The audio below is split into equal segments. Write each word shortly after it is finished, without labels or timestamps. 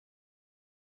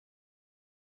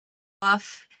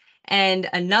off. And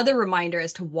another reminder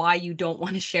as to why you don't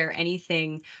want to share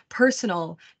anything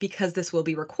personal, because this will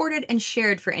be recorded and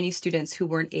shared for any students who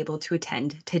weren't able to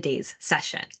attend today's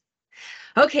session.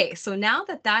 Okay, so now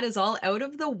that that is all out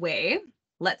of the way,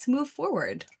 let's move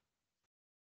forward.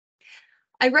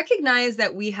 I recognize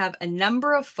that we have a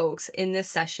number of folks in this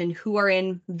session who are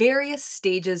in various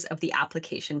stages of the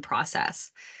application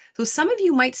process. So some of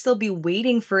you might still be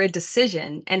waiting for a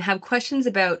decision and have questions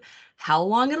about how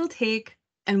long it'll take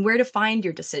and where to find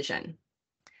your decision.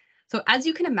 So as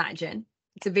you can imagine,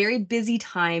 it's a very busy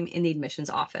time in the admissions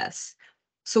office.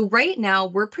 So right now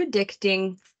we're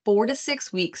predicting 4 to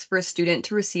 6 weeks for a student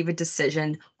to receive a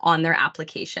decision on their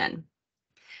application.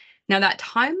 Now that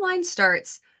timeline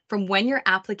starts from when your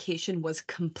application was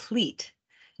complete,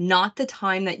 not the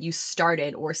time that you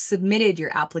started or submitted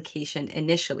your application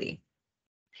initially.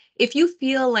 If you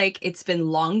feel like it's been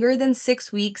longer than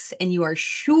 6 weeks and you are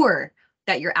sure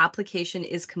that your application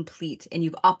is complete and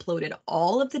you've uploaded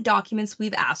all of the documents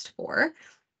we've asked for,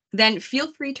 then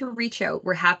feel free to reach out.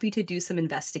 We're happy to do some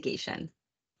investigation.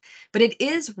 But it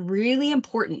is really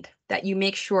important that you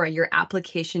make sure your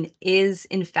application is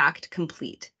in fact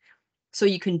complete. So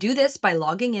you can do this by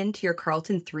logging into your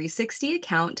Carleton 360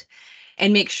 account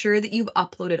and make sure that you've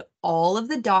uploaded all of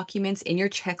the documents in your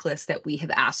checklist that we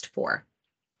have asked for.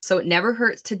 So it never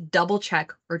hurts to double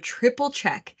check or triple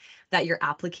check that your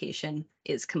application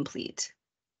is complete.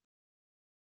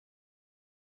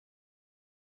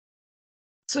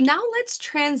 So now let's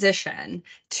transition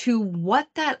to what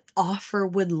that offer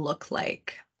would look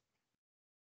like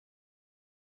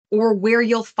or where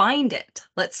you'll find it.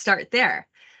 Let's start there.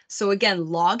 So again,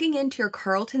 logging into your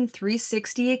Carleton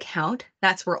 360 account,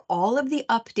 that's where all of the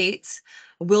updates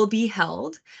will be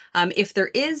held. If there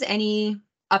is any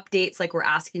updates, like we're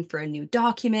asking for a new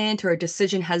document or a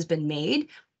decision has been made,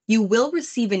 you will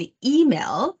receive an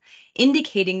email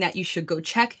indicating that you should go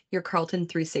check your Carleton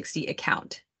 360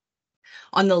 account.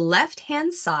 On the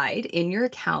left-hand side in your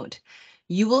account,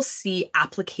 you will see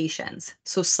applications.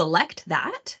 So select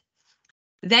that.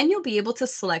 Then you'll be able to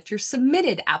select your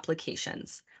submitted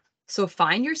applications. So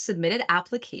find your submitted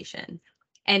application.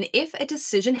 And if a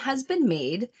decision has been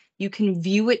made, you can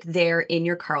view it there in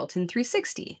your Carleton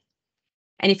 360.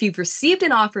 And if you've received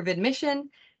an offer of admission,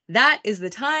 that is the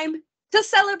time to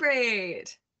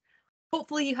celebrate.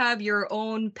 Hopefully you have your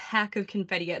own pack of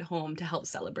confetti at home to help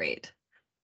celebrate.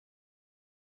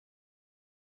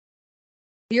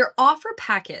 Your offer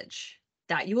package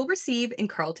that you will receive in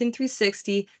Carleton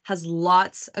 360 has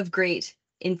lots of great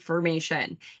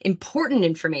information, important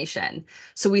information.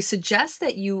 So we suggest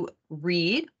that you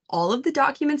read all of the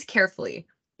documents carefully.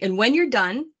 And when you're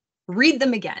done, read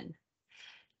them again.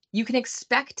 You can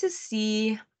expect to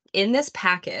see in this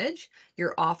package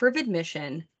your offer of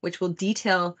admission, which will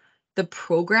detail the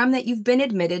program that you've been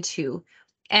admitted to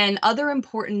and other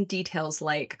important details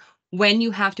like when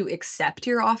you have to accept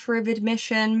your offer of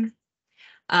admission,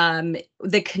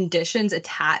 the conditions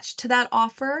attached to that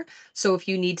offer. So if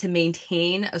you need to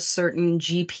maintain a certain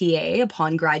GPA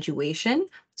upon graduation,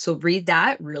 so read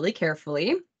that really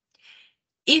carefully.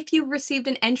 If you received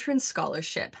an entrance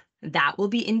scholarship, that will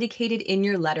be indicated in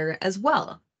your letter as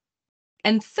well.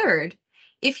 And third,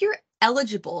 if you're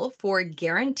eligible for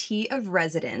guarantee of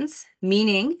residence,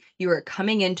 meaning you are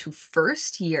coming into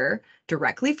first year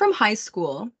directly from high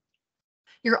school,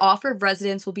 your offer of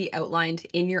residence will be outlined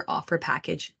in your offer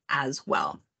package as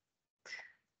well.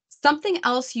 Something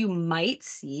else you might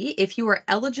see if you are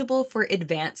eligible for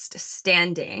advanced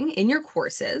standing in your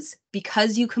courses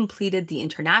because you completed the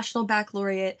International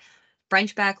Baccalaureate,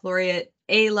 French Baccalaureate,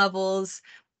 A levels,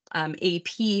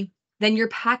 AP, then your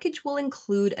package will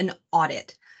include an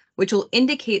audit, which will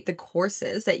indicate the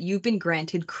courses that you've been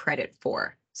granted credit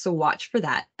for. So watch for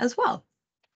that as well.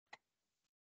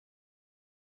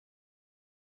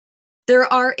 There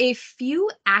are a few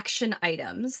action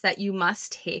items that you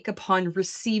must take upon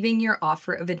receiving your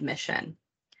offer of admission.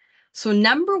 So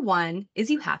number one is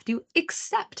you have to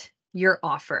accept your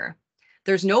offer.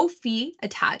 There's no fee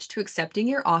attached to accepting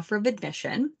your offer of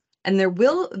admission, and there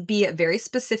will be a very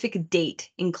specific date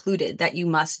included that you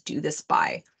must do this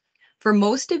by. For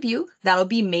most of you, that'll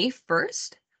be May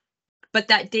 1st, but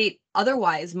that date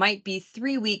otherwise might be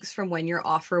 3 weeks from when your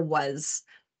offer was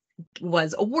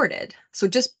awarded. So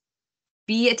just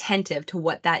be attentive to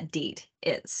what that date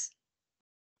is.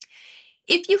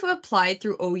 If you have applied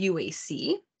through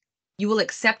OUAC, you will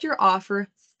accept your offer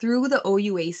through the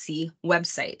OUAC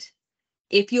website.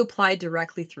 If you apply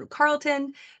directly through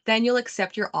Carleton, then you'll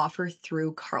accept your offer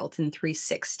through Carleton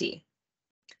 360.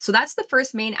 So that's the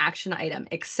first main action item.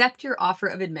 Accept your offer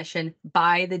of admission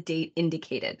by the date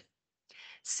indicated.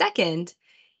 Second,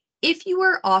 If you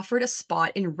are offered a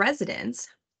spot in residence,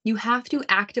 you have to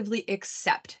actively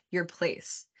accept your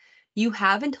place. You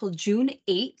have until June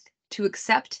 8th to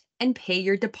accept and pay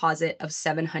your deposit of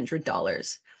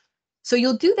 $700. So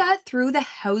you'll do that through the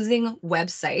housing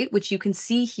website, which you can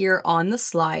see here on the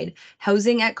slide,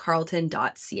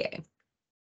 housing@carleton.ca.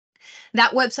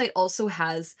 That website also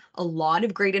has a lot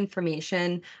of great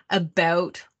information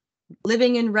about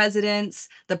living in residence,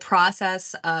 the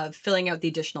process of filling out the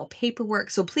additional paperwork.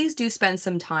 So please do spend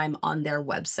some time on their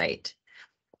website.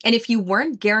 And if you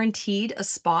weren't guaranteed a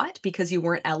spot because you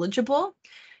weren't eligible,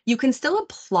 you can still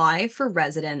apply for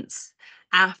residence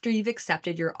after you've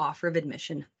accepted your offer of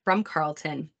admission from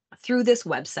Carleton through this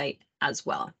website as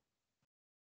well.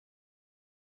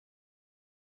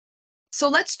 So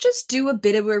let's just do a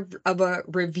bit of a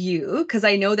review because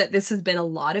I know that this has been a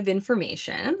lot of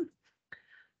information.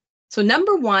 So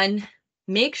number one,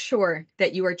 make sure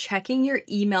that you are checking your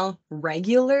email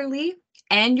regularly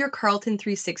and your Carleton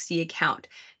 360 account.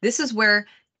 This is where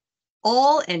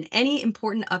all and any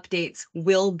important updates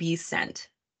will be sent.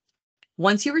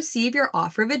 Once you receive your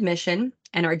offer of admission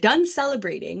and are done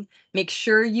celebrating, make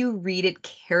sure you read it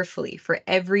carefully for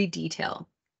every detail.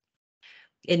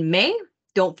 In May,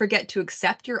 don't forget to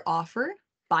accept your offer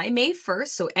by May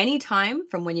 1st. So anytime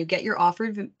from when you get your offer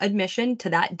of admission to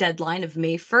that deadline of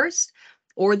May 1st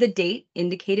or the date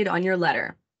indicated on your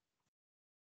letter.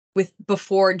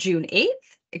 Before June 8th,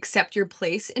 accept your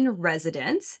place in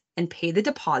residence and pay the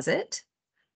deposit.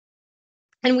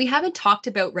 And we haven't talked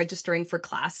about registering for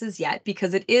classes yet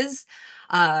because it is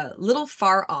a little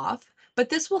far off, but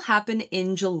this will happen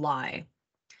in July.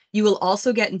 You will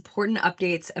also get important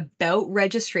updates about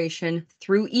registration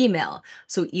through email.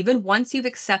 So even once you've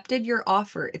accepted your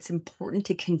offer, it's important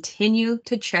to continue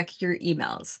to check your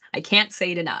emails. I can't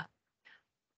say it enough.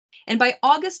 And by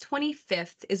August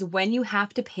 25th is when you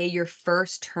have to pay your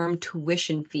first term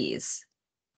tuition fees.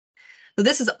 So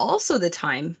this is also the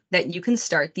time that you can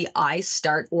start the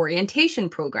iStart orientation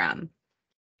program.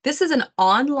 This is an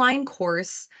online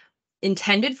course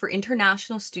intended for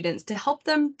international students to help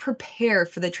them prepare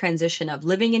for the transition of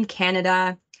living in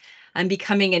Canada and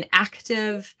becoming an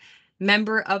active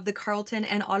member of the Carleton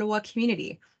and Ottawa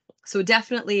community. So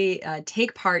definitely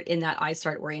take part in that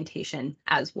iStart orientation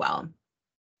as well.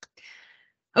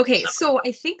 Okay, so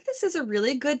I think this is a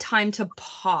really good time to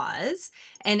pause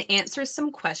and answer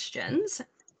some questions.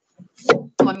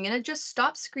 So I'm going to just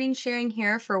stop screen sharing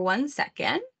here for 1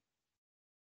 second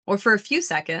or for a few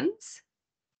seconds.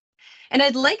 And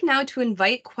I'd like now to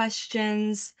invite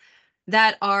questions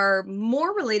that are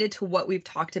more related to what we've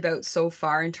talked about so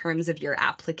far in terms of your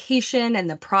application and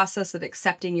the process of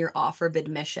accepting your offer of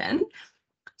admission.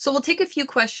 So we'll take a few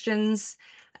questions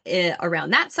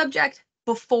around that subject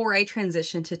before I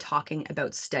transition to talking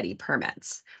about study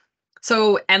permits.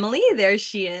 So Emily, there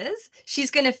she is. She's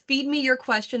going to feed me your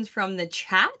questions from the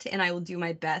chat, and I will do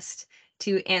my best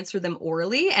to answer them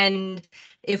orally. And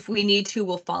if we need to,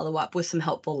 we'll follow up with some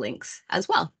helpful links as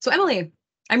well. So Emily,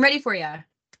 I'm ready for you.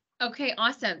 Okay,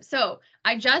 awesome. So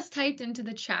I just typed into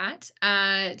the chat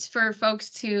for folks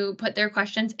to put their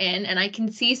questions in, and I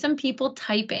can see some people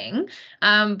typing,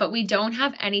 but we don't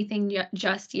have anything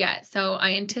just yet. So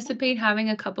I anticipate having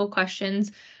a couple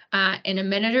questions in a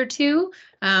minute or two,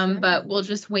 but we'll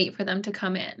just wait for them to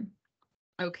come in.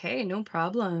 Okay, no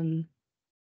problem.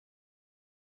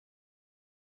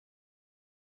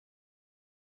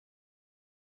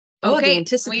 Oh, okay, the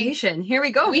anticipation. Here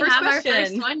we go. We first have question. Our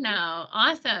first one now.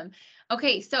 Awesome.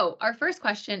 Okay, so our first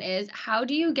question is, how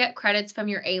do you get credits from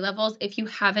your A-levels if you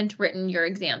haven't written your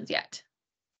exams yet?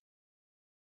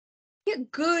 Yeah,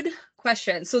 good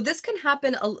question. So this can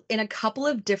happen in a couple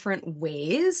of different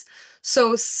ways.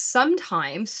 So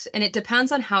sometimes, and it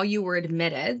depends on how you were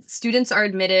admitted, students are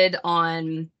admitted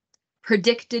on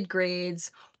predicted grades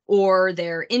or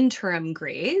their interim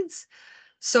grades.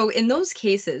 So in those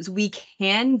cases, we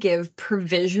can give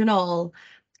provisional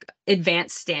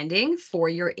advanced standing for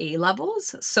your A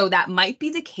levels. So that might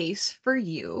be the case for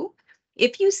you.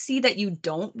 If you see that you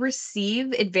don't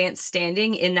receive advanced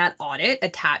standing in that audit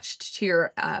attached to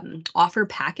your offer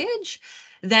package,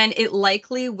 then it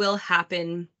likely will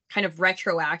happen kind of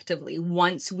retroactively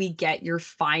once we get your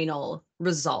final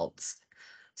results.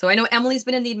 So I know Emily's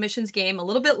been in the admissions game a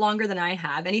little bit longer than I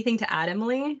have. Anything to add,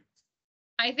 Emily?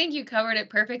 I think you covered it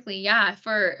perfectly. Yeah,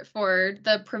 for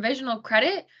the provisional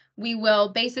credit, we will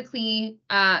basically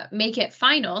make it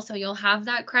final. So you'll have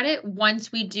that credit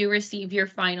once we do receive your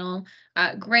final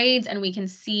grades and we can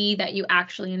see that you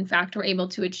actually, in fact, were able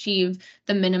to achieve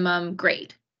the minimum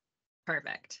grade.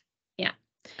 Perfect. Yeah.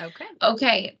 Okay.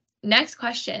 Okay. Next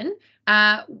question.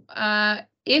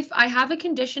 if I have a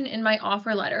condition in my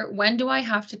offer letter, when do I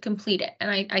have to complete it?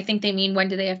 And I think they mean when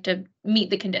do they have to meet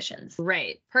the conditions?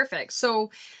 Right. Perfect.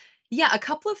 So, yeah, a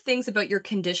couple of things about your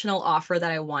conditional offer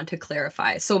that I want to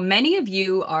clarify. So many of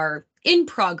you are in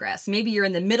progress. Maybe you're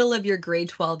in the middle of your grade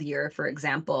 12 year, for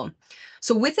example.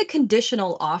 So with a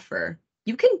conditional offer,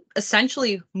 you can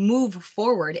essentially move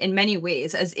forward in many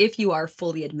ways as if you are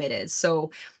fully admitted.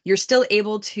 So you're still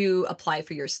able to apply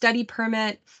for your study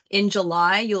permit. In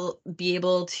July, you'll be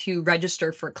able to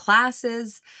register for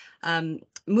classes, um,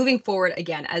 moving forward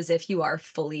again as if you are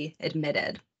fully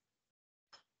admitted.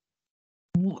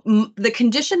 The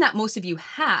condition that most of you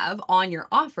have on your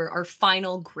offer are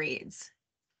final grades.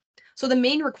 So the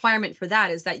main requirement for that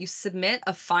is that you submit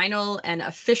a final and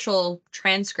official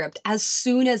transcript as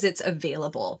soon as it's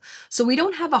available. So we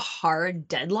don't have a hard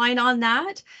deadline on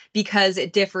that because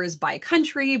it differs by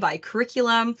country, by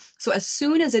curriculum. So as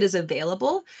soon as it is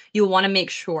available, you'll want to make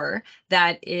sure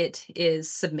that it is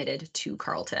submitted to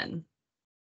Carleton.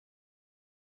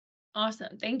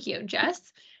 Awesome. Thank you,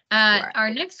 Jess. Sure. Our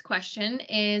next question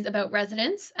is about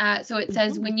residence. So it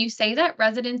says, Mhm. when you say that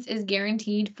residence is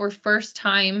guaranteed for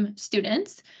first-time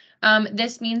students,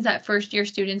 this means that first-year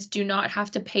students do not have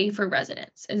to pay for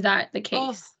residence. Is that the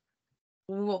Oh, case?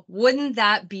 wouldn't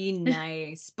that be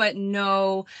nice? But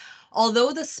no,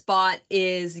 although the spot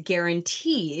is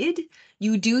guaranteed,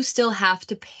 you do still have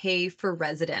to pay for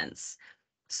residence.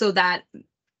 So that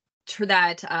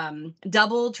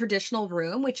double traditional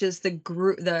room, which is the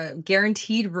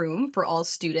guaranteed room for all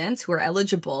students who are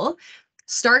eligible,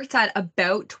 starts at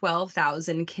about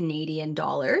 12,000 Canadian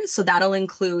dollars. So that'll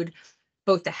include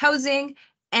both the housing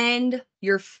and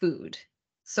your food.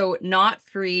 So not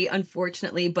free,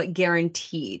 unfortunately, but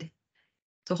guaranteed.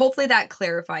 So hopefully that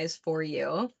clarifies for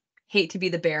you. Hate to be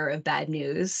the bearer of bad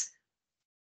news.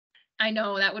 I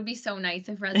know that would be so nice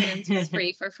if residence was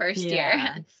free for first year.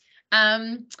 Yeah.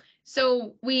 Um,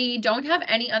 so we don't have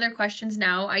any other questions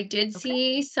now. I did Okay.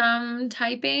 see some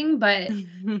typing, but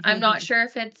I'm not sure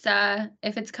if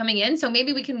it's coming in. So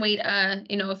maybe we can wait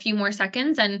a few more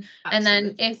seconds, and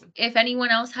then Absolutely. if anyone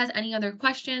else has any other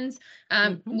questions,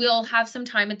 Mhm. we'll have some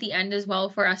time at the end as well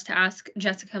for us to ask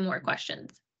Jessica more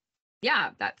questions.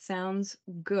 Yeah, that sounds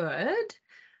good.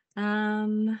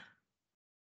 Um,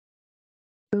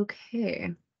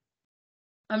 okay.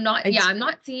 I I'm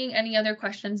not seeing any other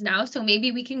questions now, so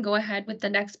maybe we can go ahead with the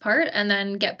next part and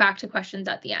then get back to questions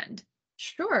at the end.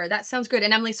 Sure, that sounds good.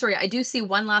 And Emily, sorry, I do see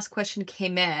one last question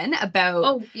came in about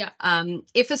Oh, yeah.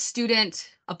 if a student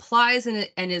applies and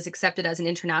is accepted as an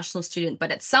international student,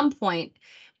 but at some point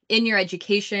in your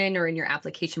education or in your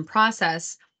application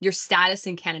process, your status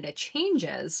in Canada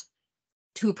changes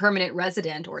to a permanent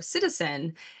resident or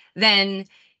citizen, then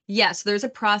yes, there's a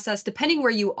process depending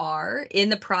where you are in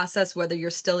the process, whether you're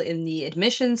still in the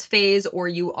admissions phase or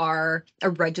you are a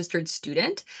registered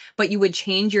student, but you would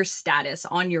change your status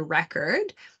on your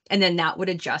record, and then that would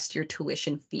adjust your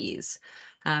tuition fees.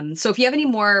 So if you have any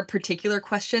more particular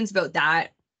questions about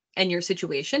that and your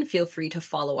situation, feel free to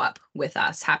follow up with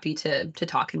us. Happy to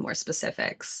talk in more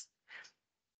specifics.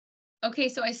 Okay,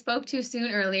 so I spoke too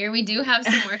soon earlier. We do have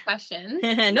some more questions.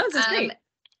 No, this is Um, great.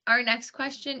 our next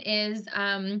question is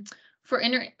for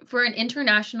an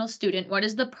international student, what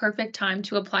is the perfect time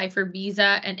to apply for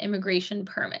visa and immigration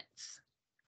permits?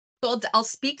 So I'll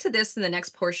speak to this in the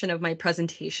next portion of my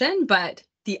presentation, but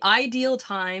the ideal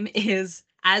time is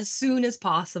as soon as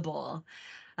possible.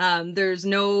 There's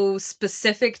no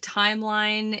specific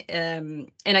timeline.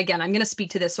 And again, I'm going to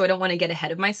speak to this, so I don't want to get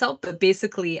ahead of myself, but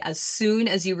basically, as soon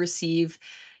as you receive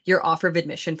your offer of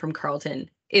admission from Carleton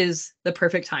is the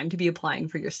perfect time to be applying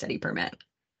for your study permit.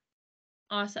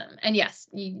 Awesome. And yes,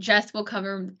 Jess will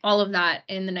cover all of that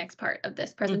in the next part of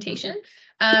this Mhm. presentation.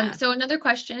 Yeah. So another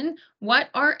question, what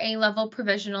are A-level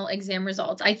provisional exam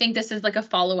results? I think this is like a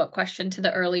follow-up question to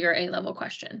the earlier A-level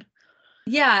question.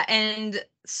 Yeah. And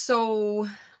so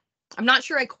I'm not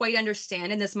sure I quite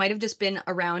understand, and this might have just been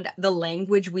around the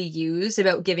language we use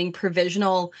about giving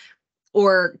provisional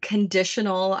or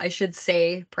conditional, I should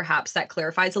say, perhaps that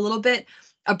clarifies a little bit,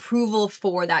 approval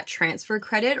for that transfer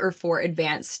credit or for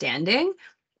advanced standing.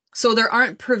 So there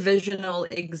aren't provisional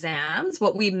exams.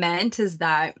 What we meant is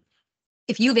that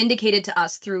if you've indicated to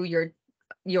us through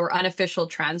your unofficial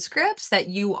transcripts that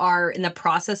you are in the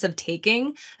process of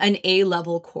taking an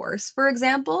A-level course, for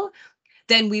example,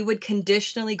 then we would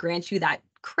conditionally grant you that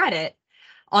credit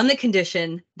on the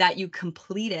condition that you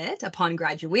complete it upon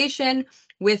graduation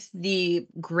with the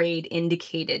grade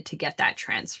indicated to get that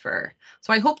transfer.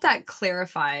 So I hope that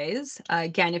clarifies.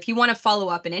 Again, if you want to follow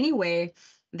up in any way,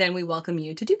 then we welcome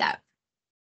you to do that.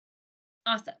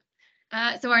 Awesome.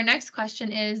 So our next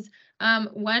question is,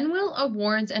 When will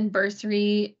awards and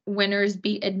bursary winners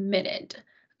be admitted?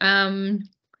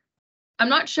 I'm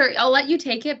not sure. I'll let you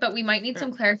take it, but we might need Sure.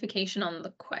 some clarification on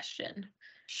the question.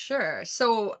 Sure.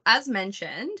 So, as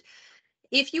mentioned,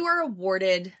 if you are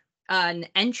awarded an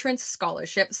entrance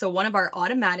scholarship, so one of our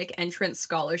automatic entrance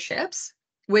scholarships,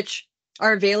 which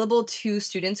are available to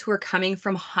students who are coming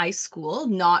from high school,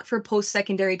 not for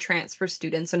post-secondary transfer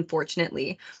students,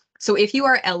 unfortunately. So if you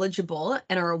are eligible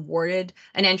and are awarded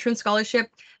an entrance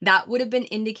scholarship, that would have been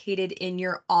indicated in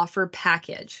your offer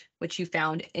package, which you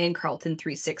found in Carleton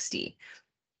 360.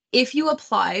 If you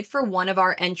applied for one of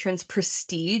our entrance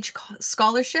prestige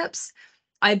scholarships,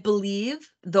 I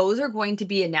believe those are going to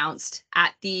be announced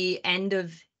at the end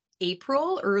of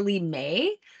April, early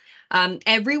May.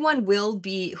 Everyone will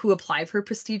be who applied for a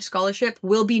prestige scholarship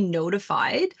will be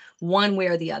notified one way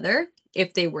or the other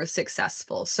if they were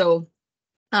successful. So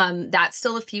that's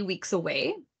still a few weeks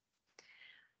away.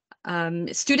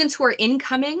 Students who are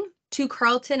incoming to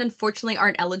Carleton unfortunately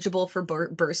aren't eligible for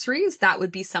bursaries. That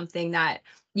would be something that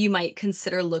you might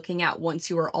consider looking at once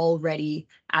you are already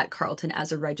at Carleton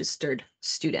as a registered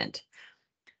student.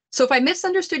 So if I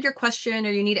misunderstood your question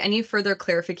or you need any further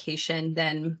clarification,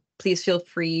 then please feel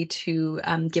free to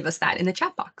give us that in the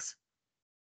chat box.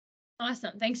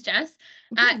 Awesome. Thanks, Jess.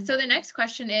 Mhm. So the next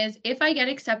question is, if I get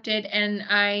accepted and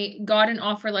I got an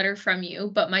offer letter from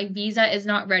you, but my visa is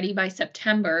not ready by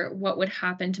September, what would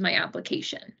happen to my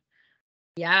application?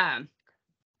 Yeah,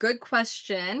 good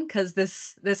question, because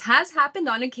this has happened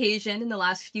on occasion in the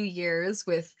last few years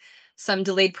with some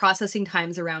delayed processing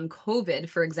times around COVID,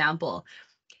 for example.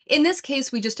 In this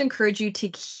case, we just encourage you to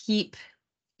keep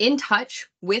in touch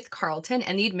with Carleton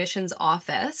and the admissions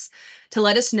office to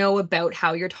let us know about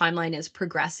how your timeline is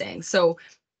progressing. So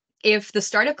if the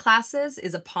start of classes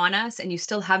is upon us and you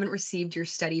still haven't received your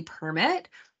study permit,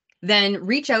 then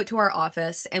reach out to our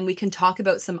office and we can talk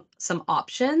about some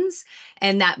options,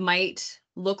 and that might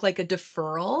look like a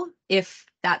deferral if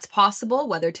that's possible,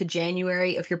 whether to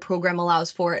January if your program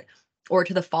allows for it or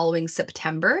to the following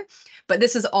September. But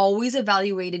this is always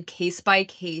evaluated case by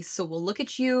case, so we'll look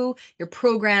at you, your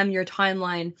program, your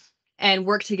timeline, and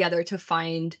work together to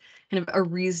find kind of a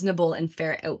reasonable and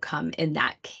fair outcome in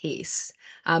that case.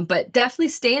 But definitely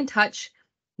stay in touch.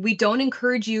 We don't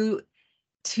encourage you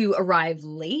to arrive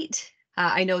late.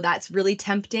 I know that's really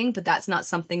tempting, but that's not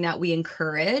something that we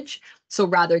encourage. So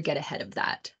rather get ahead of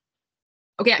that.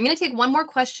 Okay, I'm going to take one more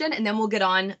question and then we'll get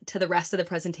on to the rest of the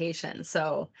presentation.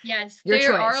 So Yes, your choice.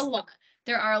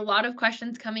 there are a lot of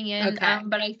questions coming in, Okay,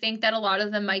 but I think that a lot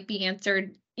of them might be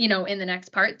answered, in the next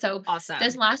part. So this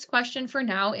awesome. last question for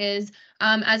now is,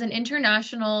 as an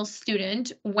international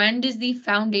student, when does the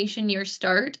foundation year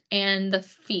start and the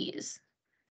fees?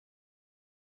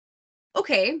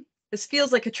 Okay, this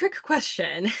feels like a trick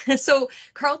question. So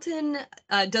Carleton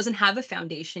doesn't have a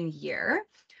foundation year.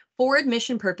 For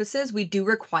admission purposes, we do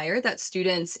require that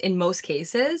students, in most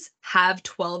cases, have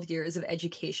 12 years of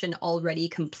education already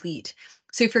complete.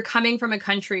 So if you're coming from a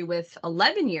country with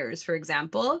 11 years, for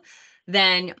example,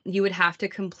 then you would have to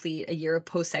complete a year of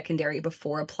post-secondary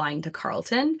before applying to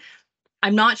Carleton.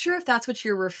 I'm not sure if that's what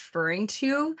you're referring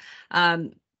to.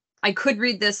 Um, I could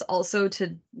read this also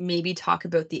to maybe talk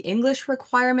about the English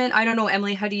requirement. I don't know,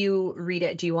 Emily, how do you read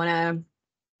it? Do you want to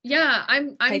Yeah,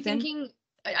 I'm type in? thinking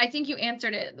I think you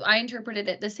answered it. I interpreted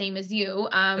it the same as you.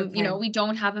 Okay. We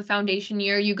don't have a foundation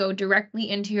year. You go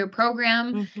directly into your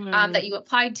program Mhm. that you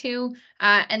applied to,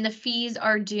 and the fees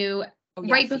are due Oh,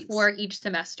 yeah, right fees. before each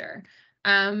semester.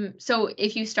 So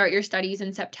if you start your studies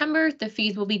in September, the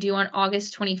fees will be due on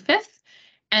August 25th,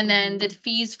 and then the Mhm.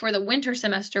 fees for the winter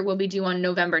semester will be due on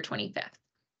November 25th.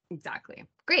 Exactly.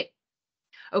 Great.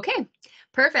 Okay,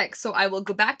 perfect. So I will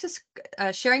go back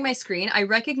to sharing my screen. I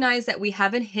recognize that we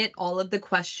haven't hit all of the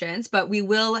questions, but we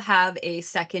will have a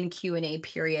second Q&A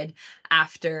period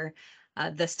after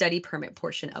the study permit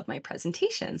portion of my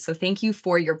presentation. So thank you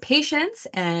for your patience,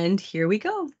 and here we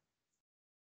go.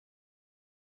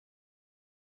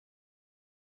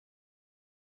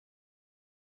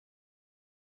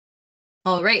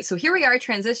 All right, so here we are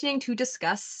transitioning to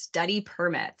discuss study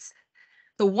permits.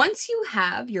 So once you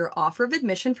have your offer of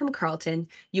admission from Carleton,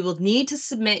 you will need to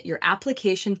submit your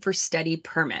application for study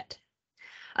permit.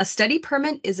 A study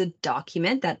permit is a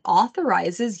document that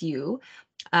authorizes you,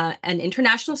 an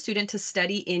international student, to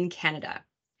study in Canada.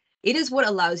 It is what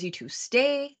allows you to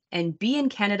stay and be in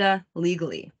Canada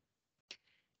legally.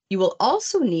 You will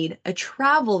also need a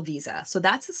travel visa. So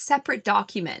that's a separate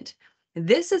document.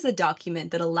 This is a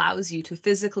document that allows you to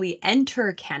physically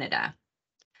enter Canada.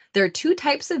 There are two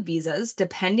types of visas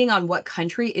depending on what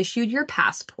country issued your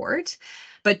passport,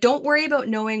 but don't worry about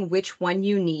knowing which one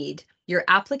you need. your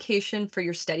application for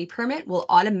your study permit will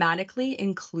automatically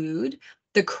include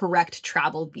the correct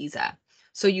travel visa.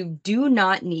 So you do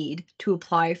not need to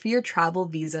apply for your travel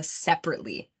visa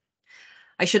separately.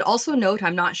 I should also note,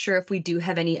 I'm not sure if we do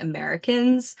have any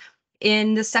Americans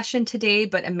in the session today,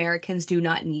 but Americans do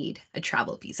not need a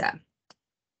travel visa.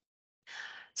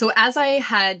 So as I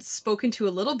had spoken to a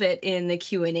little bit in the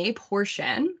Q&A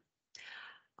portion,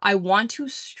 I want to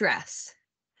stress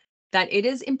that it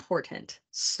is important,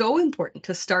 so important,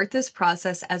 to start this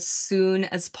process as soon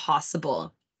as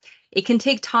possible. It can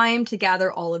take time to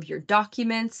gather all of your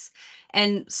documents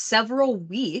and several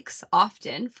weeks,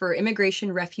 often, for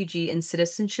Immigration, Refugee, and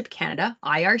Citizenship Canada,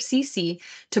 IRCC,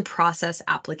 to process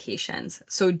applications.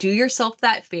 So do yourself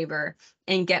that favor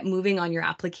and get moving on your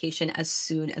application as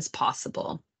soon as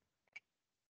possible.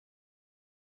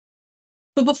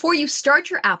 But before you start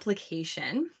your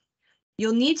application,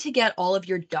 you'll need to get all of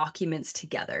your documents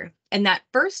together. And that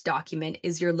first document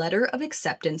is your letter of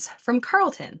acceptance from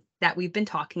Carleton that we've been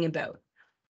talking about.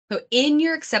 So in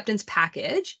your acceptance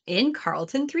package in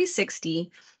Carleton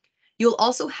 360, you'll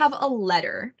also have a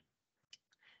letter.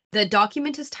 The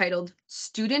document is titled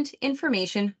Student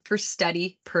Information for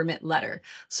Study Permit Letter.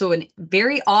 So a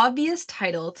very obvious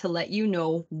title to let you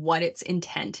know what its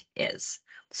intent is.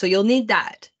 So you'll need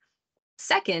that.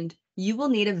 Second, you will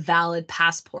need a valid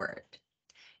passport.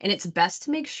 And it's best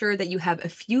to make sure that you have a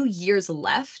few years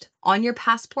left on your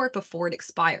passport before it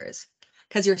expires,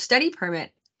 because your study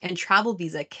permit and travel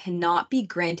visa cannot be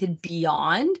granted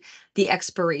beyond the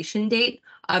expiration date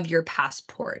of your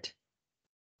passport.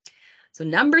 So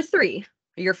number 3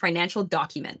 are your financial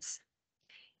documents.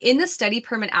 In the study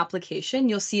permit application,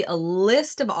 you'll see a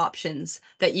list of options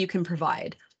that you can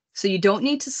provide. So you don't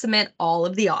need to submit all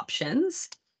of the options,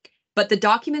 but the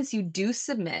documents you do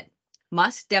submit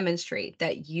must demonstrate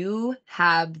that you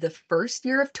have the first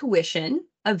year of tuition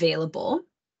available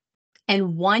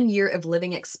and 1 year of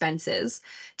living expenses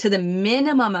to the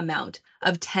minimum amount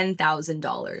of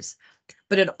 $10,000.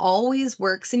 But it always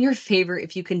works in your favor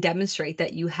if you can demonstrate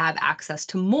that you have access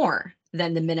to more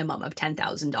than the minimum of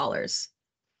 $10,000.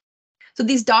 So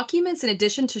these documents, in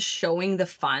addition to showing the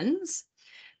funds,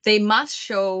 they must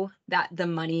show that the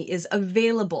money is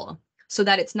available, so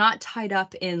that it's not tied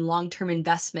up in long-term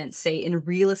investments, say in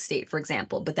real estate, for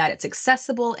example, but that it's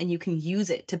accessible and you can use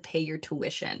it to pay your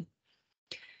tuition.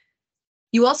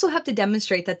 You also have to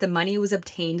demonstrate that the money was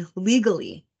obtained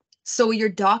legally. So your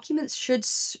documents should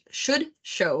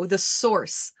show the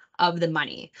source of the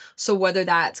money. So whether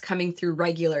that's coming through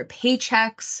regular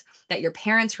paychecks that your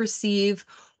parents receive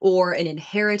or an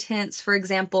inheritance, for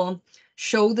example,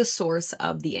 show the source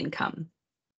of the income.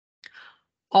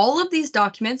 All of these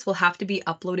documents will have to be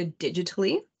uploaded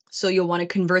digitally, so you'll want to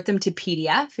convert them to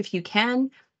PDF if you can,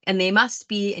 and they must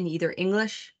be in either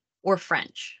English or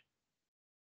French.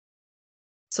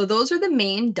 So those are the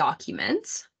main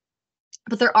documents,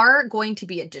 but there are going to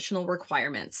be additional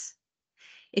requirements.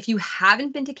 If you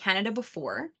haven't been to Canada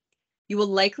before, you will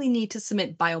likely need to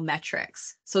submit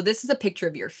biometrics. So this is a picture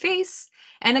of your face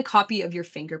and a copy of your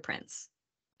fingerprints.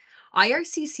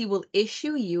 IRCC will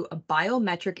issue you a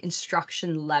biometric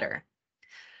instruction letter.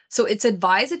 So it's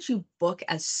advised that you book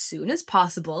as soon as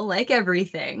possible, like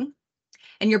everything.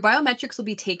 And your biometrics will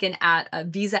be taken at a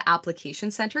visa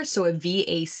application center, so a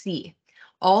VAC.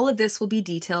 All of this will be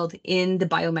detailed in the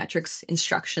biometrics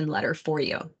instruction letter for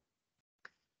you.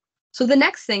 So the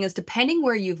next thing is, depending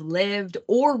where you've lived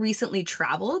or recently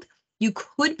traveled, you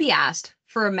could be asked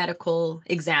for a medical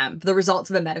exam, the results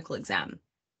of a medical exam.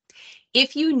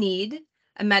 If you need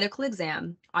a medical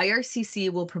exam,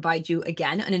 IRCC will provide you,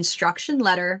 again, an instruction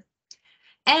letter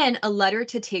and a letter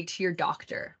to take to your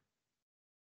doctor.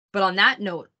 But on that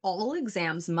note, all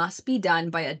exams must be done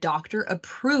by a doctor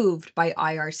approved by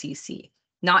IRCC,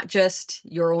 not just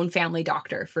your own family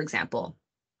doctor, for example.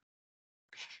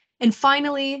 And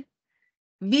finally,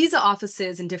 visa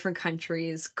offices in different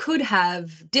countries could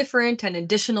have different and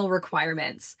additional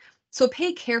requirements. So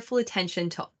pay careful attention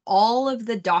to all of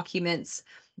the documents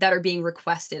that are being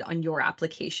requested on your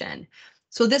application.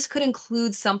 So this could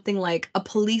include something like a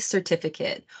police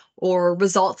certificate or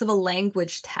results of a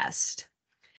language test.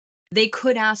 They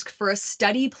could ask for a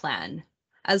study plan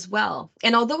as well.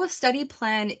 And although a study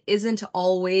plan isn't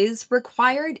always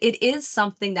required, it is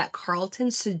something that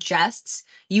Carleton suggests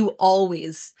you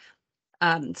always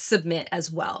submit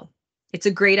as well. It's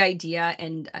a great idea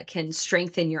and can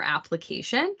strengthen your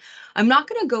application. I'm not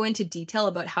going to go into detail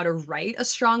about how to write a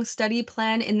strong study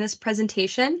plan in this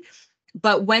presentation,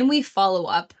 but when we follow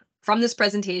up from this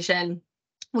presentation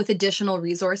with additional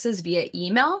resources via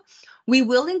email, we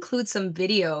will include some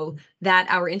video that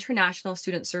our International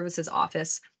Student Services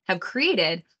Office have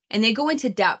created And they go into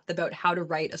depth about how to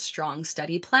write a strong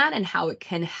study plan and how it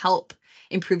can help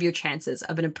improve your chances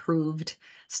of an approved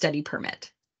study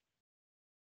permit.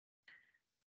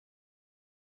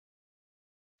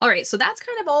 All right, so that's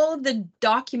kind of all of the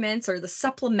documents or the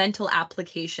supplemental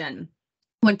application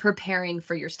when preparing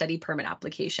for your study permit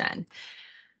application.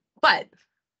 But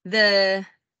the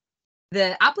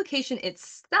application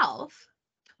itself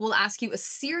will ask you a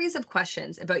series of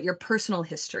questions about your personal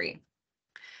history.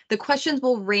 The questions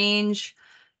will range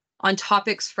on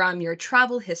topics from your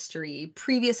travel history,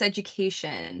 previous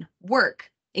education, work,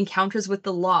 encounters with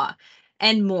the law,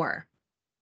 and more.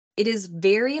 It is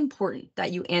very important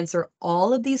that you answer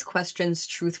all of these questions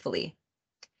truthfully.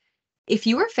 If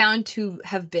you are found to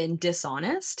have been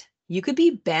dishonest, you could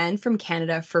be banned from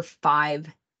Canada for 5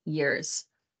 years.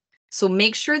 So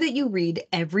make sure that you read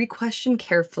every question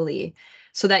carefully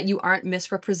so that you aren't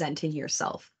misrepresenting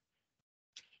yourself.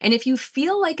 And if you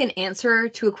feel like an answer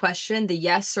to a question, the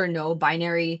yes or no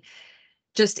binary,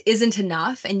 just isn't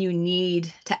enough and you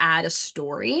need to add a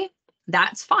story,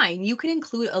 that's fine. You can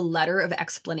include a letter of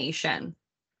explanation.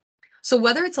 So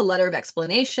whether it's a letter of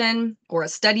explanation or a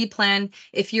study plan,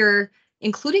 if you're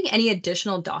including any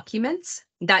additional documents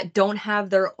that don't have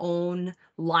their own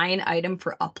line item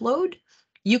for upload,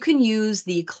 you can use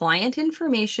the client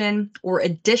information or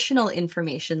additional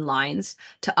information lines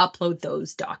to upload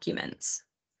those documents.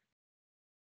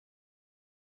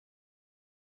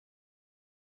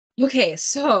 Okay,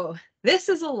 so this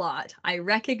is a lot. I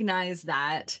recognize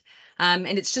that. And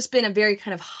it's just been a very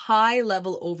kind of high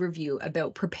level overview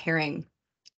about preparing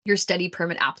your study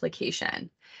permit application.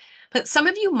 But some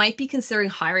of you might be considering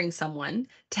hiring someone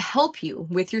to help you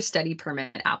with your study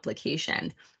permit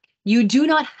application. You do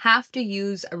not have to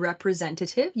use a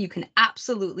representative. You can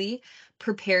absolutely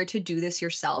prepare to do this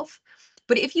yourself.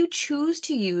 But if you choose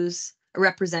to use a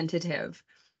representative,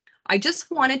 I just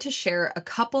wanted to share a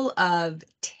couple of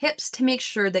tips to make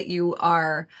sure that you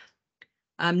are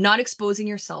not exposing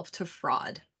yourself to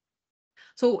fraud.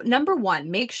 So, number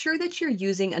one, make sure that you're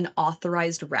using an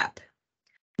authorized rep.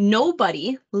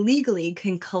 Nobody legally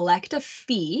can collect a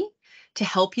fee to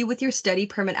help you with your study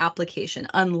permit application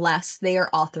unless they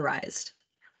are authorized.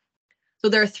 So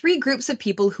there are 3 groups of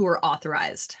people who are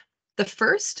authorized. The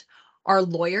first are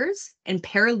lawyers and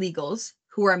paralegals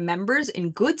who are members in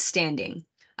good standing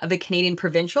of a Canadian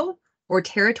provincial or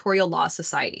territorial law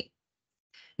society.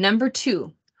 Number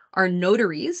 2 are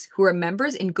notaries who are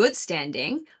members in good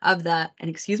standing of the, and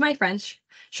excuse my French,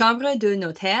 Chambre de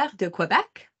Notaire de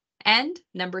Quebec. And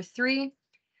number 3,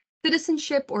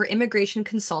 citizenship or immigration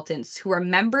consultants who are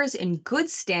members in good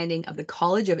standing of the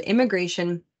College of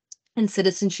Immigration and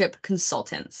Citizenship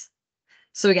Consultants.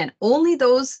 So again, only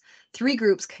those 3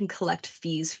 groups can collect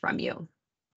fees from you.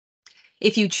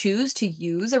 If you choose to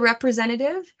use a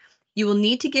representative, you will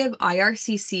need to give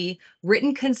IRCC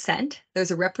written consent.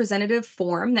 There's a representative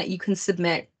form that you can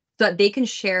submit so that they can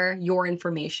share your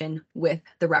information with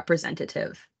the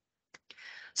representative.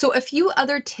 So a few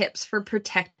other tips for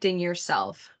protecting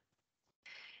yourself.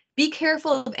 Be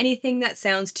careful of anything that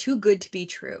sounds too good to be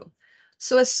true.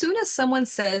 So as soon as someone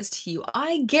says to you,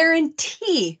 I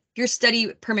guarantee your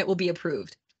study permit will be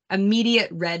approved, immediate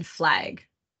red flag.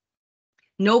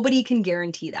 Nobody can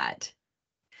guarantee that.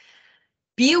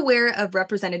 Be aware of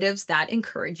representatives that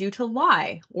encourage you to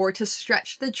lie or to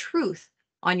stretch the truth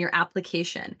on your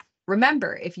application.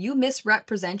 Remember, if you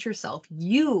misrepresent yourself,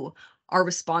 you are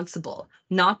responsible,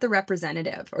 not the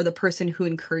representative or the person who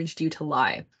encouraged you to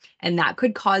lie. And that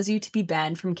could cause you to be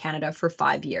banned from Canada for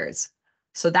 5 years.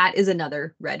 So that is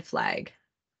another red flag.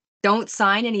 Don't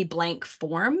sign any blank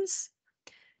forms.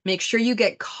 Make sure you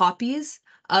get copies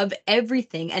of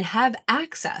everything and have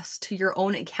access to your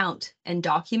own account and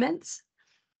documents.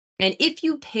 And if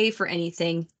you pay for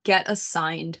anything, get a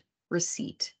signed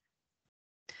receipt.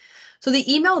 So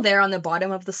the email there on the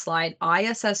bottom of the slide,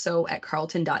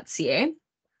 issa@carleton.ca.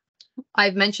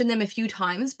 I've mentioned them a few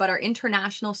times, but our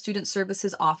International Student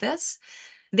Services Office,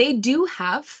 they do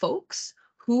have folks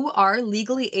who are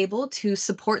legally able to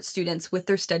support students with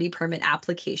their study permit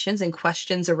applications and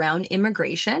questions around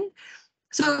immigration.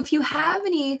 So if you have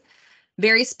any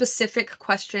very specific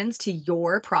questions to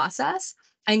your process,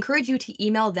 I encourage you to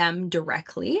email them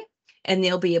directly and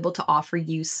they'll be able to offer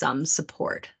you some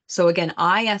support. So again,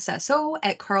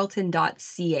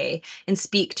 issa@carleton.ca and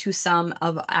speak to some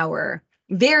of our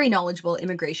very knowledgeable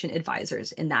immigration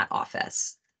advisors in that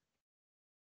office.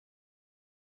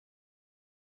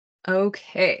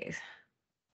 Okay.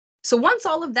 So once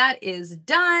all of that is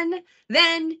done,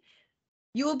 then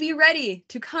you will be ready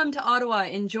to come to Ottawa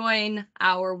and join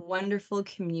our wonderful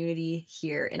community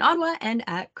here in Ottawa and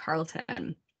at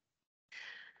Carleton.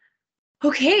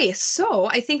 Okay, so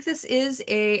I think this is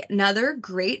another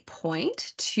great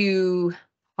point to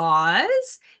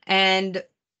pause and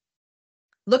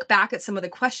look back at some of the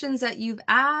questions that you've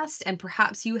asked, and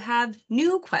perhaps you have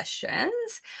new questions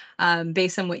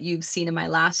based on what you've seen in my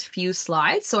last few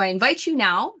slides. So I invite you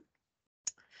now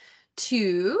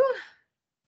to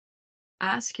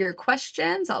ask your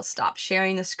questions. I'll stop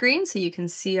sharing the screen so you can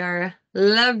see our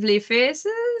lovely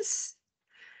faces.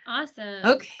 Awesome.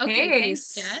 Okay, Okay,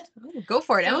 thanks, Jet. go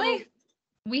for it, So Emily.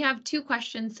 we have two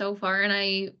questions so far, and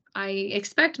I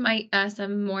expect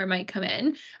some more might come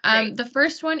in. Great. The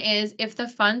first one is, if the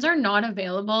funds are not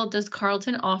available, does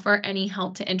Carleton offer any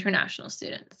help to international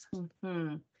students?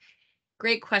 Mhm.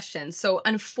 Great question. So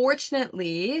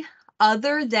unfortunately,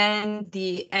 other than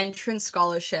the entrance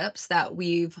scholarships that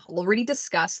we've already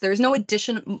discussed, there's no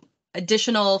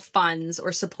additional funds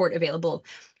or support available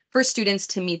for students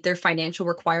to meet their financial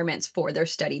requirements for their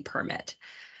study permit.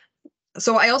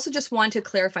 So I also just want to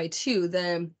clarify too,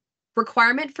 the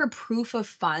requirement for proof of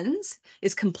funds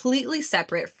is completely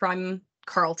separate from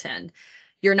Carleton.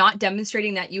 You're not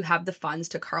demonstrating that you have the funds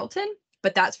to Carleton,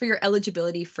 but that's for your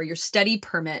eligibility for your study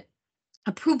permit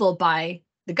approval by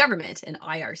the government and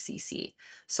IRCC.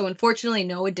 So unfortunately,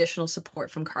 no additional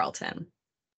support from Carleton.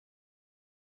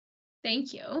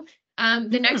 Thank you.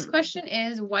 The next question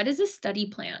is, what is a study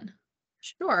plan?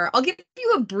 Sure. I'll give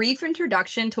you a brief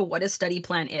introduction to what a study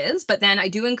plan is, but then I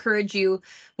do encourage you,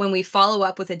 when we follow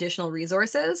up with additional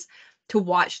resources, to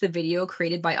watch the video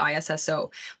created by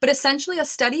ISSO. But essentially, a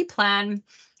study plan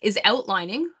is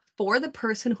outlining for the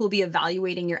person who will be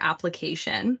evaluating your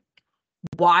application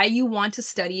why you want to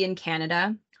study in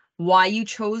Canada, why you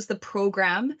chose the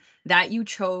program that you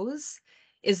chose.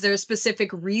 Is there a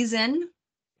specific reason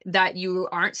that you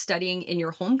aren't studying in your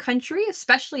home country,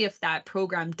 especially if that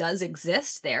program does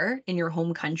exist there in your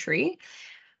home country?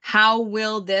 How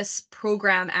will this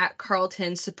program at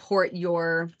Carleton support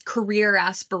your career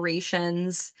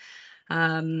aspirations?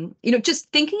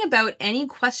 Just thinking about any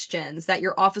questions that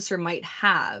your officer might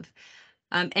have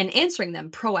and answering them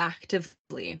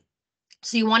proactively.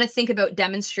 So you want to think about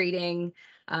demonstrating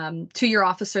to your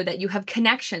officer that you have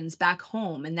connections back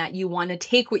home and that you want to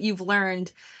take what you've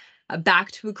learned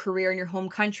back to a career in your home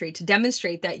country to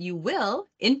demonstrate that you will,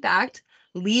 in fact,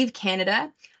 leave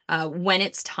Canada when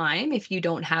it's time if you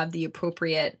don't have the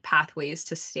appropriate pathways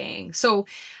to staying. So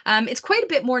it's quite a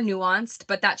bit more nuanced,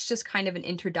 but that's just kind of an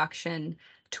introduction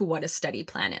to what a study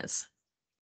plan is.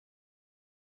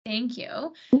 Thank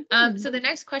you. So the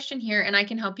next question here, and I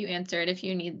can help you answer it if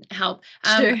you need help.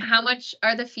 Sure. How much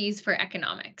are the fees for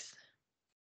economics?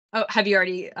 Oh, have you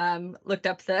already looked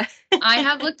up the? I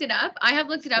have looked it up.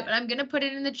 And I'm going to put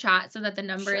it in the chat so that the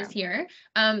number is Sure. here.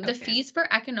 The Okay. fees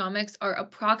for economics are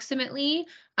approximately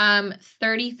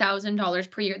 $30,000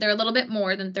 per year. They're a little bit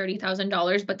more than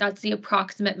 $30,000, but that's the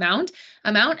approximate amount.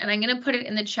 And I'm going to put it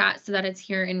in the chat so that it's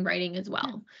here in writing as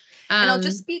well. And I'll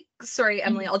just speak, sorry,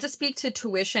 Emily, I'll just speak to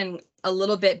tuition a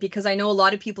little bit because I know a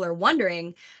lot of people are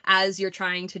wondering as you're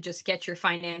trying to just get your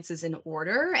finances in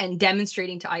order and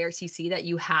demonstrating to IRCC that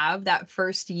you have that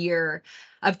first year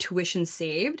of tuition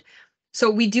saved. So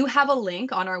we do have a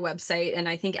link on our website, and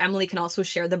I think Emily can also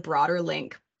share the broader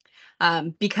link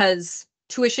because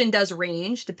tuition does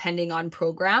range depending on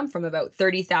program from about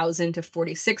 30,000 to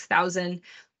 46,000.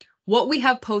 What we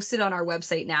have posted on our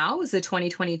website now is the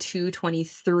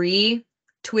 2022-23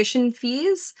 tuition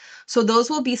fees. So those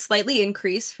will be slightly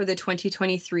increased for the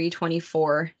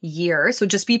 2023-24 year. So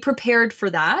just be prepared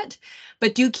for that,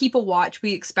 but do keep a watch.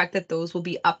 We expect that those will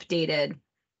be updated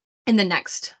in the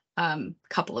next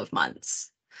couple of months.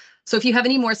 So if you have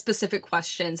any more specific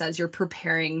questions as you're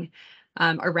preparing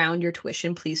around your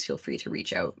tuition, please feel free to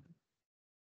reach out.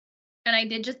 And I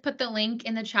did just put the link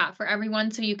in the chat for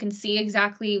everyone so you can see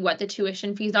exactly what the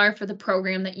tuition fees are for the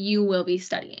program that you will be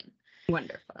studying.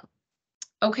 Wonderful.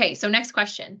 Okay, so next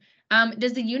question.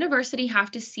 Does the university have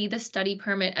to see the study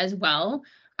permit as well?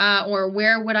 Or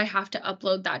where would I have to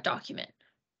upload that document?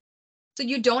 So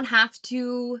you don't have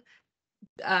to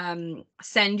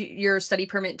send your study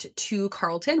permit to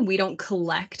Carleton. We don't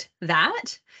collect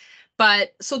that.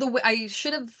 But so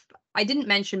I didn't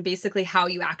mention basically how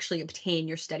you actually obtain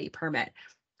your study permit.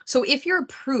 So if you're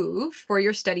approved for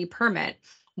your study permit,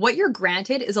 what you're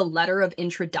granted is a letter of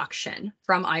introduction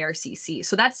from IRCC.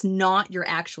 So that's not your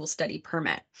actual study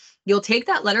permit. You'll take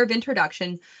that letter of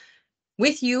introduction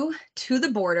with you to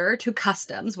the border, to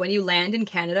customs, when you land in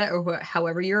Canada or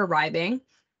however you're arriving,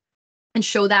 and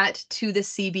show that to the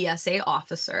CBSA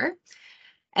officer.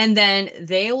 And then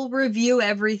they'll review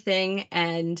everything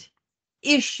and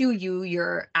issue you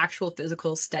your actual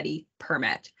physical study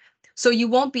permit. So you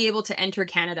won't be able to enter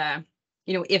Canada,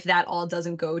 if that all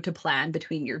doesn't go to plan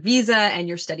between your visa and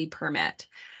your study permit.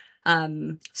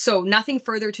 So nothing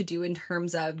further to do in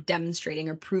terms of demonstrating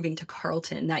or proving to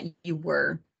Carleton that you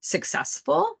were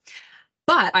successful.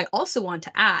 But I also want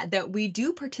to add that we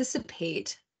do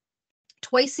participate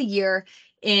twice a year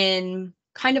in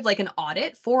kind of like an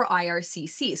audit for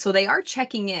IRCC. So they are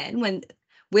checking in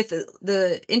with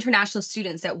the international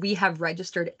students that we have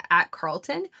registered at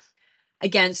Carleton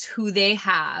against who they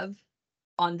have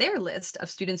on their list of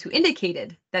students who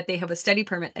indicated that they have a study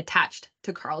permit attached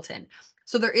to Carleton.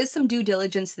 So there is some due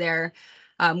diligence there,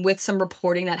 with some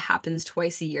reporting that happens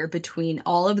twice a year between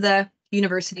all of the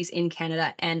universities in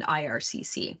Canada and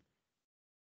IRCC.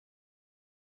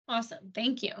 Awesome.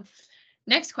 Thank you.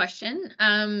 Next question.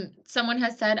 Someone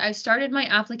has said, I've started my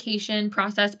application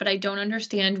process, but I don't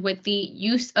understand what the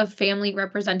use of family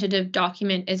representative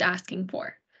document is asking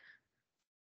for.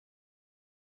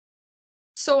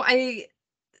 So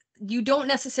you don't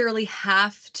necessarily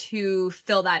have to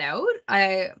fill that out.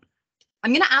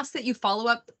 I'm going to ask that you follow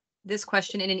up this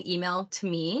question in an email to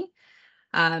me,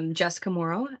 Jessica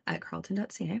Morrow at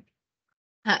carleton.ca.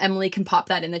 Emily can pop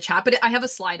that in the chat, but I have a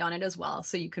slide on it as well,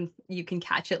 so you can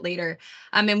catch it later,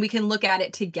 and we can look at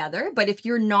it together. But if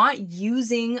you're not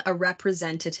using a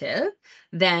representative,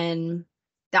 then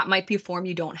that might be a form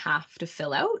you don't have to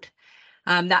fill out.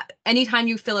 That anytime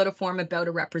you fill out a form about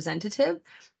a representative,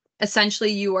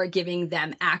 essentially you are giving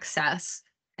them access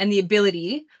and the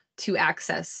ability to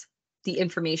access the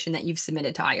information that you've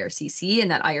submitted to IRCC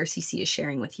and that IRCC is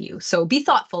sharing with you. So be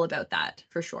thoughtful about that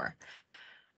for sure.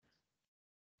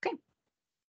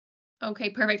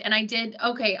 Okay, perfect. And I did,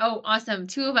 okay. Oh, awesome.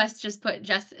 Two of us just put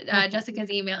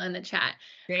Jessica's email in the chat.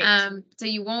 Great. So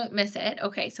you won't miss it.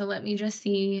 Okay, so let me just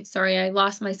see. Sorry, I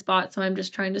lost my spot, so I'm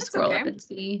just trying to scroll up and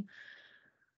see.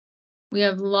 We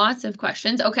have lots of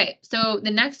questions. Okay, so the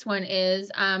next one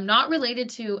is not related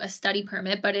to a study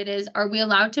permit, but it is, are we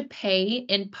allowed to pay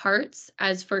in parts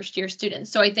as first-year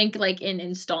students? So I think like in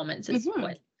installments is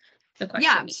what the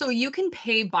question means. So you can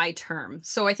pay by term.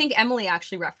 So I think Emily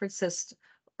actually referenced this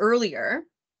earlier.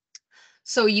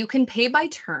 So you can pay by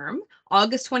term.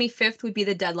 August 25th would be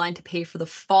the deadline to pay for the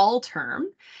fall term.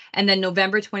 And then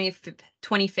November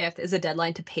 25th is a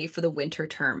deadline to pay for the winter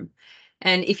term.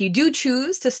 And if you do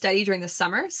choose to study during the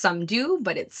summer, some do,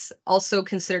 but it's also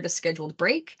considered a scheduled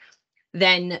break,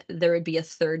 then there would be a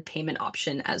third payment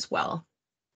option as well.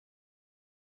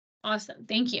 Awesome.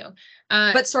 Thank you.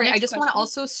 But sorry, I just want to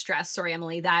also stress, sorry,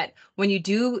 Emily, that when you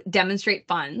do demonstrate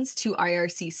funds to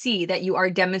IRCC, that you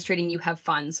are demonstrating you have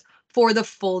funds for the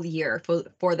full year,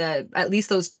 for the at least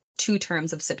those 2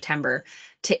 terms of September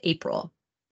to April.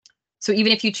 So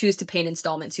even if you choose to pay in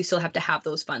installments, you still have to have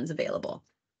those funds available.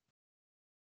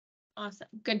 Awesome.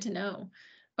 Good to know.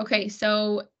 Okay,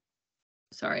 so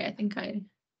sorry, I think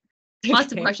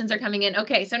lots of questions are coming in.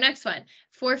 Okay, so next one.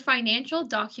 For financial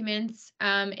documents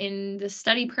in the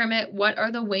study permit, what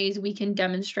are the ways we can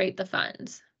demonstrate the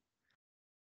funds?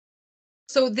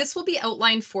 So this will be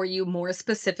outlined for you more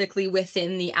specifically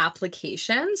within the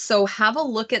application. So have a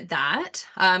look at that,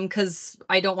 because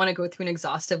I don't want to go through an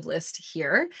exhaustive list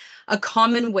here. A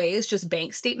common way is just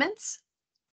bank statements.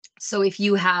 So if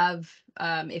you have,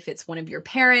 if it's one of your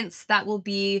parents that will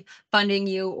be funding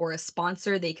you or a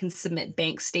sponsor, they can submit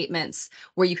bank statements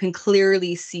where you can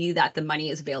clearly see that the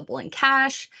money is available in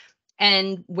cash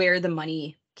and where the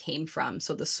money came from,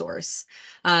 so the source.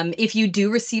 If you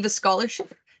do receive a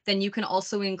scholarship, then you can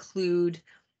also include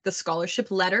the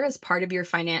scholarship letter as part of your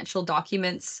financial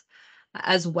documents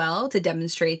as well to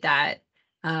demonstrate that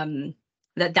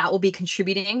that will be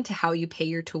contributing to how you pay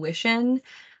your tuition.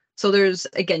 So there's,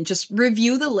 again, just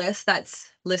review the list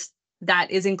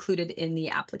that is included in the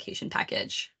application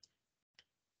package.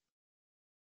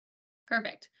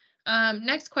 Perfect.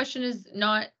 Next question is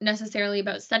not necessarily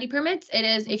about study permits. It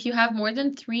is, if you have more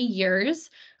than 3 years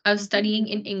of studying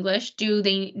in English, do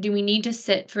we need to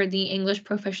sit for the English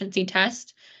proficiency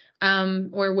test,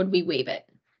 or would we waive it?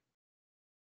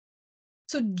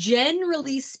 So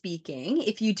generally speaking,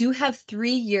 if you do have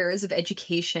 3 years of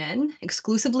education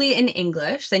exclusively in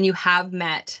English, then you have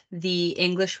met the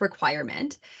English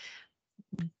requirement.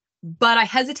 But I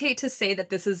hesitate to say that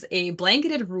this is a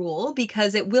blanketed rule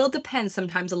because it will depend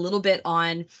sometimes a little bit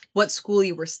on what school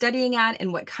you were studying at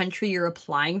and what country you're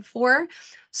applying for.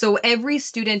 So every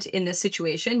student in this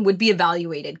situation would be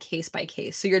evaluated case by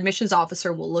case. So your admissions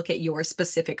officer will look at your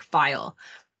specific file.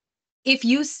 If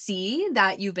you see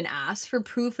that you've been asked for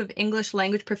proof of English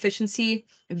language proficiency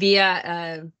via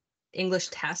an English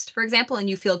test, for example, and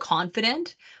you feel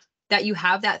confident that you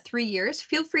have that 3 years,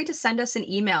 feel free to send us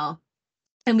an email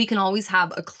and we can always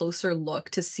have a closer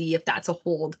look to see if that's a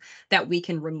hold that we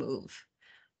can remove.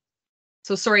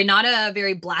 So sorry, not a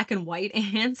very black and white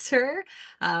answer,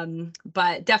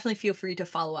 but definitely feel free to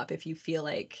follow up if you feel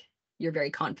like you're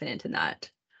very confident in that.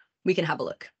 We can have a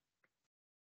look.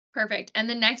 Perfect. And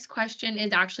the next question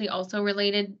is actually also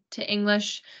related to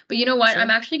English, but you know what? Sure. I'm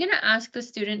actually going to ask the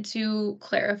student to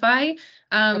clarify.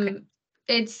 Okay.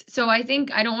 It's so I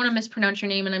think I don't want to mispronounce your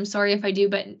name, and I'm sorry if I do,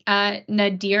 but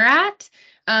Nadirat.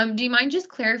 Do you mind just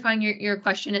clarifying your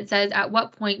question? It says, at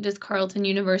what point does Carleton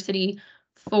University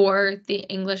for the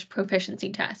English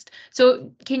proficiency test?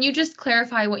 So can you just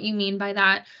clarify what you mean by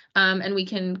that? And we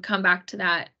can come back to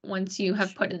that once you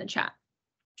have put in the chat.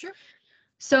 Sure.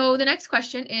 So the next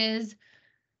question is,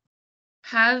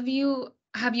 have you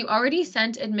already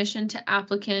sent admission to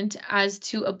applicant as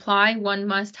to apply? One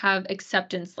must have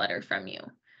acceptance letter from you.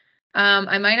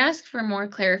 I might ask for more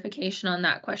clarification on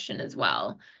that question as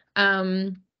well.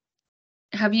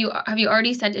 Have you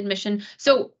already sent admission?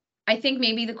 So I think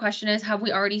maybe the question is, have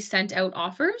we already sent out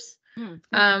offers?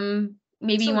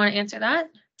 Maybe you So want to answer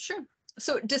that? sure.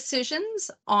 So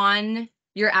decisions on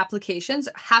your applications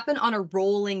happen on a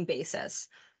rolling basis.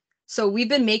 So we've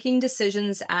been making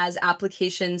decisions as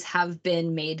applications have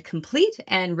been made complete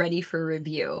and ready for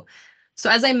review. So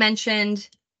as I mentioned,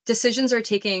 decisions are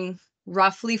taking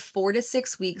roughly 4 to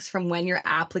 6 weeks from when your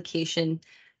application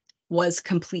was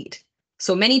complete.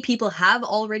 So many people have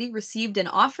already received an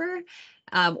offer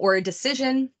or a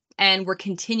decision, and we're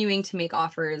continuing to make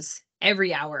offers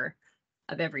every hour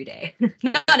of every day.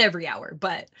 Not every hour,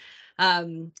 but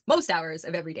most hours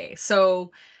of every day.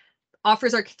 So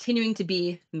offers are continuing to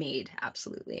be made.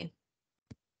 Absolutely.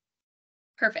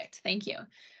 Perfect. Thank you.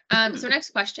 So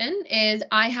next question is,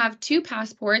 I have 2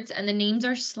 passports and the names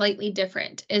are slightly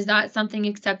different. Is that something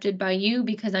accepted by you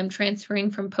because I'm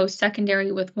transferring from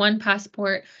post-secondary with one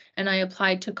passport and I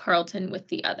applied to Carleton with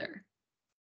the other?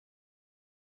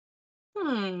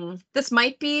 This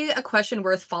might be a question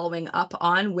worth following up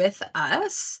on with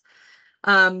us.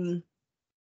 Um,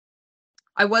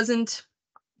 I wasn't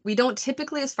we don't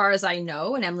typically, as far as I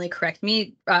know, and Emily, correct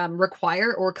me,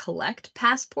 require or collect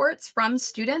passports from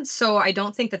students. So I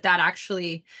don't think that that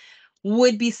actually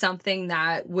would be something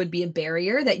that would be a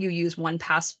barrier that you use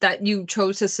that you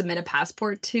chose to submit a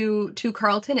passport to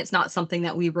Carleton. It's not something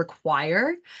that we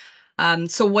require.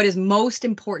 So what is most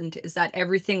important is that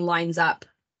everything lines up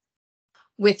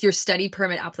with your study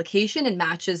permit application and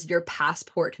matches your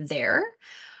passport there.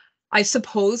 I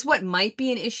suppose what might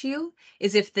be an issue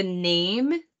is if the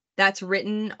name that's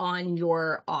written on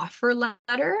your offer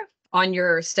letter, on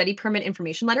your study permit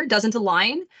information letter, doesn't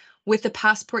align with the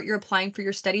passport you're applying for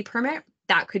your study permit.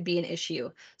 That could be an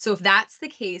issue. So if that's the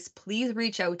case, please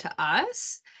reach out to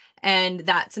us, and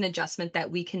that's an adjustment that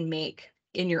we can make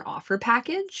in your offer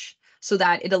package so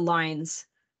that it aligns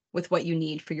with what you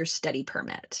need for your study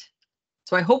permit.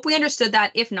 So I hope we understood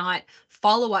that. If not,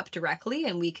 follow up directly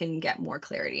and we can get more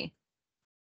clarity.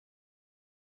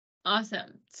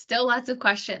 Awesome. Still lots of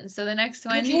questions. So the next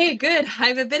one. Okay, good. I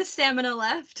have a bit of stamina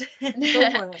left. Go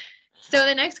for it. So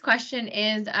the next question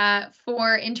is,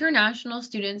 for international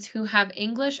students who have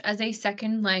English as a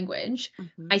second language,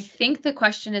 I think the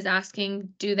question is asking,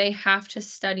 do they have to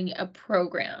study a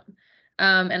program?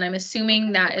 And I'm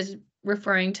assuming that is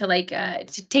referring to like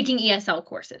taking ESL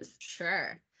courses.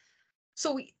 Sure.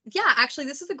 So yeah, actually,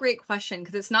 this is a great question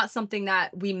because it's not something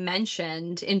that we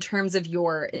mentioned in terms of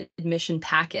your admission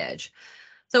package.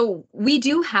 So we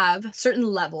do have certain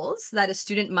levels that a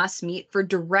student must meet for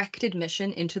direct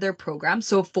admission into their program.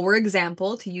 So for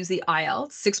example, to use the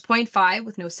IELTS, 6.5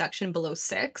 with no section below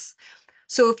 6.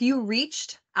 So if you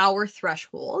reached our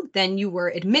threshold, then you were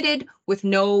admitted with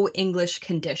no English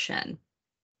condition.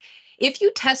 If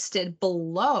you tested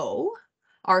below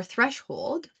our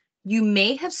threshold, you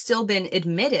may have still been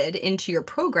admitted into your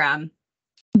program,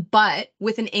 but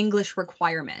with an English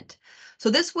requirement. So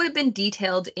this would have been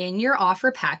detailed in your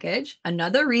offer package.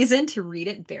 Another reason to read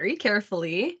it very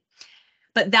carefully,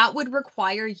 but that would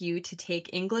require you to take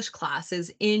English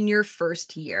classes in your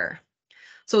first year.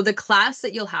 So the class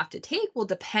that you'll have to take will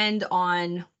depend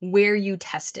on where you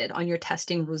tested, on your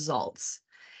testing results.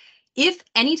 If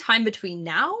any time between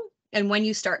now and when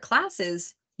you start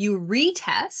classes, you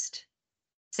retest,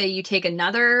 say you take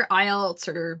another IELTS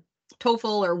or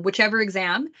TOEFL or whichever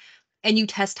exam, and you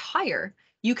test higher,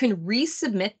 you can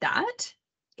resubmit that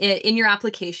in your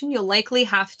application. You'll likely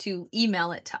have to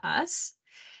email it to us,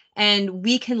 and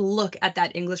we can look at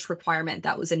that English requirement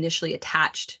that was initially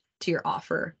attached to your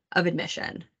offer of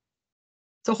admission.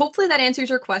 So hopefully that answers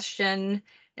your question.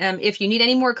 If you need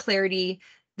any more clarity,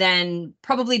 then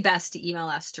probably best to email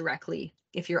us directly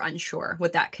if you're unsure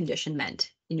what that condition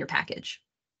meant in your package.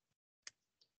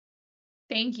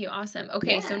 Thank you. Awesome.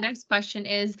 Okay, so Yeah. next question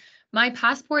is, my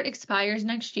passport expires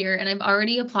next year and I've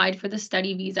already applied for the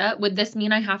study visa. Would this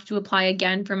mean I have to apply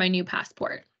again for my new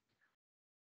passport?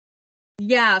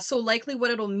 Yeah, so likely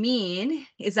what it'll mean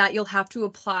is that you'll have to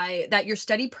apply, that your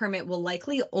study permit will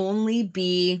likely only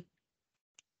be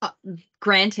uh,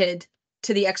 granted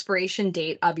to the expiration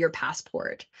date of your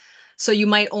passport. So you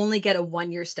might only get a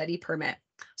 1-year study permit.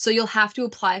 So you'll have to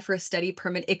apply for a study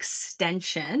permit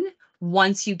extension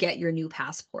once you get your new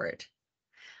passport.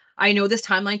 I know this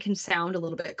timeline can sound a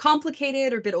little bit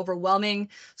complicated or a bit overwhelming,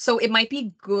 so it might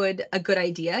be a good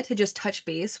idea to just touch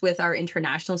base with our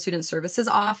International Student Services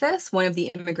office. One of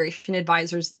the immigration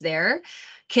advisors there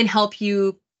can help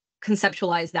you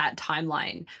conceptualize that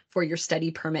timeline for your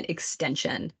study permit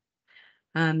extension.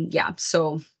 Yeah,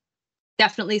 so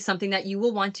definitely something that you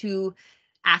will want to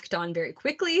act on very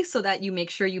quickly so that you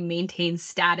make sure you maintain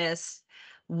status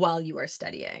while you are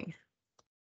studying.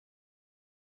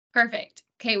 Perfect.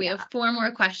 Okay, we have Yeah. 4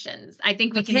 more questions. I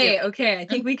think we can do Okay, it. okay. I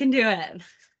think we can do it.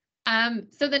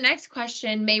 So the next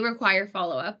question may require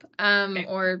follow-up, Okay.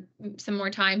 or some more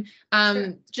time.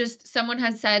 Sure. Just someone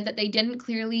has said that they didn't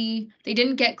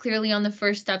get clearly on the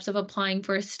first steps of applying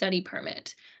for a study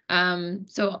permit.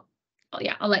 So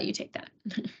yeah, I'll let you take that.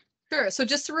 Sure. So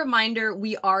just a reminder,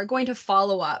 we are going to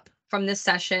follow up from this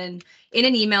session in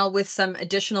an email with some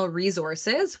additional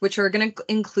resources, which are going to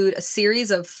include a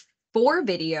series of 4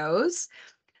 videos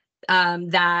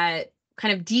that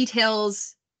kind of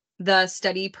details the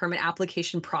study permit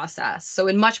application process. So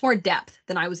in much more depth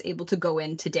than I was able to go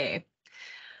in today.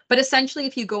 But essentially,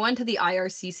 if you go onto the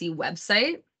IRCC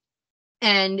website,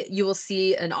 and you will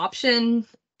see an option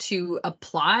to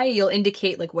apply. You'll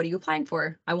indicate, like, what are you applying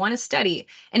for? I want to study.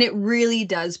 And it really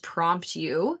does prompt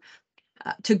you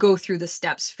to go through the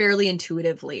steps fairly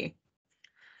intuitively.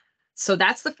 So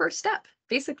that's the first step,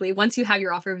 basically, once you have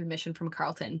your offer of admission from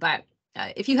Carleton. But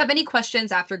if you have any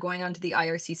questions after going onto the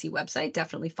IRCC website,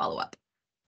 definitely follow up.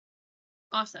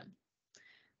 Awesome.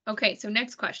 Okay, so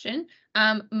next question.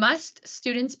 Must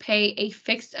students pay a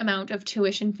fixed amount of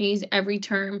tuition fees every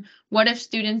term? What if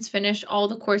students finish all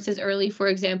the courses early, for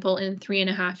example, in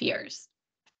 3.5 years?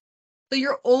 So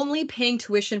you're only paying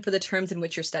tuition for the terms in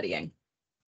which you're studying.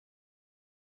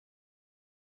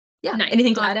 Yeah. Nice.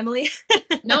 Anything to add, Emily?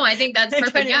 No, I think that's I'm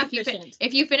trying perfect. to Yeah, be efficient.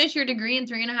 if you finish your degree in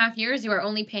 3.5 years, you are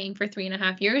only paying for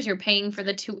 3.5 years. You're paying for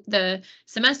the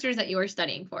semesters that you are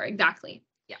studying for. Exactly.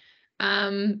 Yeah.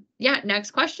 Yeah, next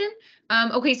question.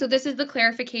 Okay, so this is the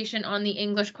clarification on the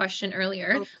English question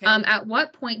earlier. Okay. At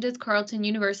what point does Carleton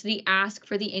University ask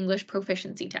for the English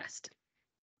proficiency test?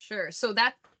 Sure. So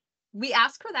that we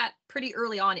ask for that pretty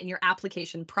early on in your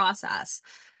application process.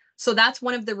 So that's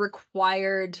one of the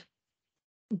required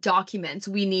documents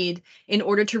we need in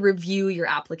order to review your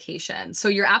application. So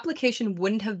your application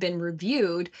wouldn't have been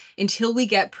reviewed until we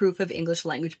get proof of English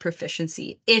language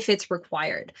proficiency, if it's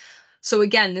required. So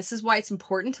again, this is why it's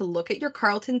important to look at your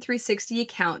Carleton 360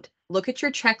 account, look at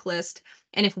your checklist,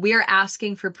 and if we are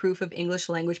asking for proof of English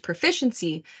language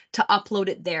proficiency, to upload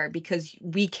it there, because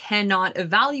we cannot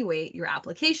evaluate your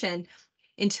application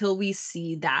until we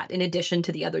see that, in addition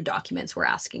to the other documents we're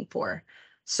asking for.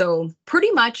 So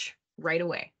pretty much right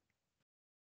away.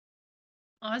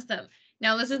 Awesome.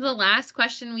 Now this is the last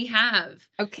question we have.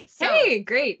 Okay. So Hey,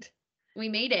 great. we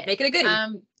made it. Make it a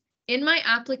goodie. In my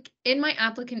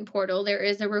applicant portal, there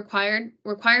is a required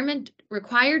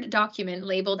document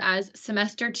labeled as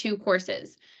semester 2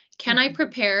 courses. Can I Mhm.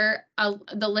 prepare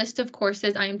the list of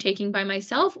courses I am taking by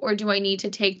myself, or do I need to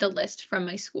take the list from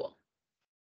my school?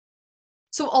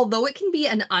 So, although it can be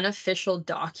an unofficial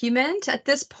document at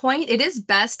this point, it is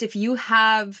best if you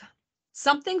have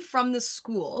something from the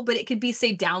school, but it could be,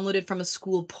 say, downloaded from a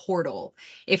school portal.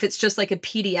 If it's just like a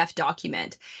PDF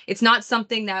document, it's not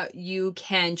something that you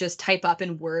can just type up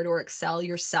in Word or Excel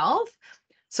yourself.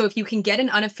 So if you can get an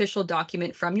unofficial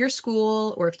document from your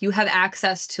school, or if you have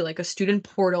access to like a student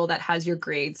portal that has your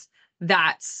grades,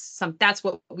 that's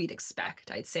what we'd expect,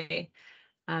 I'd say,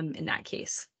 in that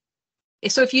case.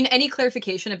 So if you need any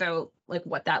clarification about like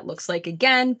what that looks like,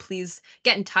 again, please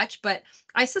get in touch. But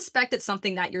I suspect it's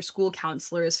something that your school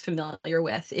counselor is familiar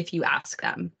with if you ask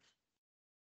them.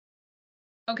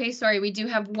 Okay, sorry, we do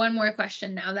have one more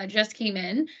question now that just came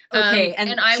in. Okay, and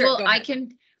And sure, go ahead.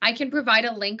 I can provide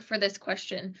a link for this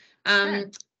question.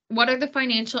 Sure. What are the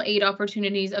financial aid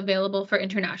opportunities available for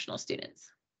international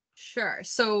students? Sure.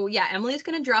 So yeah, Emily's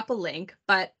going to drop a link,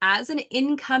 but as an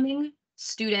incoming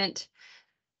student,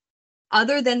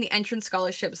 other than the entrance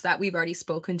scholarships that we've already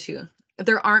spoken to,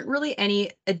 there aren't really any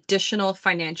additional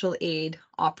financial aid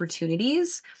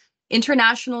opportunities.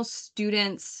 International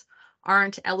students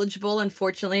aren't eligible,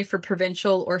 unfortunately, for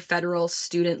provincial or federal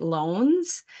student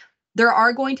loans. There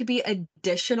are going to be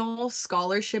additional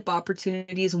scholarship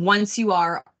opportunities once you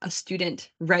are a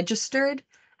student registered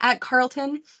at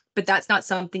Carleton, but that's not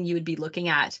something you would be looking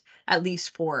at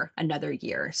least for another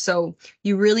year. So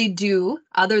you really do,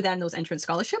 other than those entrance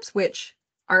scholarships, which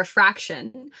are a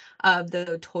fraction of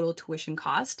the total tuition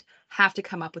cost, have to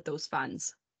come up with those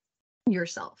funds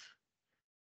yourself.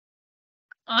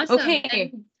 Awesome. Okay.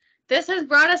 And this has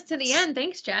brought us to the end.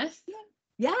 Thanks, Jess.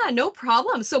 Yeah, no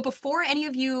problem. So before any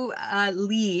of you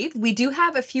leave, we do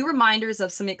have a few reminders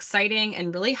of some exciting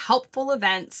and really helpful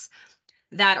events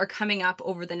that are coming up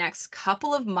over the next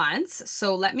couple of months.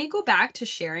 So let me go back to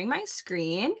sharing my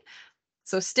screen.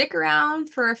 So stick around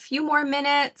for a few more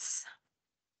minutes.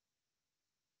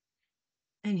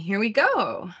 And here we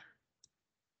go.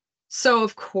 So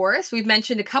of course, we've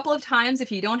mentioned a couple of times,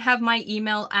 if you don't have my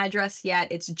email address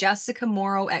yet, it's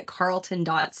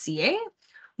jessicamorrow@carleton.ca.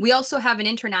 We also have an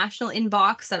international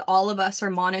inbox that all of us are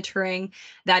monitoring.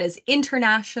 That is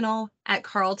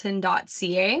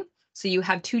international@carleton.ca. So you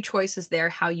have two choices there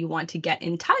how you want to get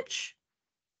in touch.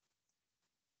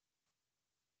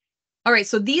 All right,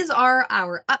 so these are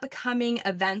our upcoming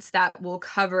events that will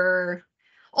cover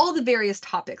all the various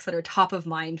topics that are top of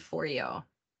mind for you.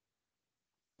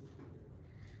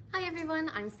 Hi everyone,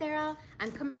 I'm Sarah.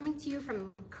 I'm coming to you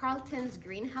from Carleton's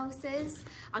Greenhouses.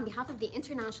 On behalf of the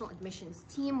International Admissions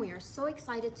team, we are so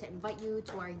excited to invite you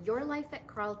to our Your Life at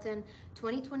Carleton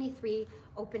 2023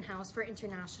 open house for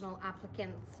international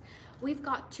applicants. We've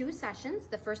got two sessions.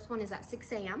 The first one is at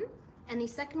 6 a.m. and the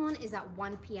second one is at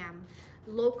 1 p.m.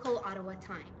 local Ottawa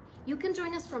time. You can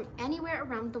join us from anywhere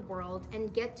around the world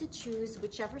and get to choose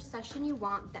whichever session you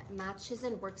want that matches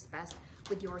and works best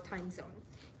with your time zone.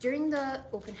 During the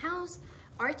open house,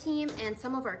 our team and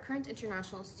some of our current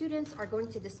international students are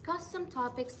going to discuss some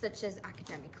topics such as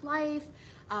academic life,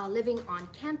 living on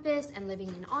campus and living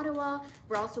in Ottawa.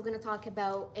 We're also going to talk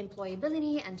about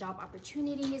employability and job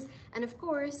opportunities, and of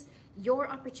course, your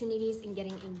opportunities in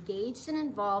getting engaged and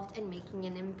involved and making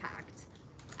an impact.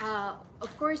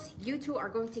 Of course, you two are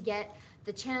going to get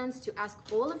the chance to ask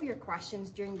all of your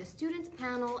questions during the student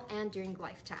panel and during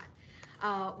live chat.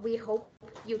 We hope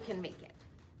you can make it.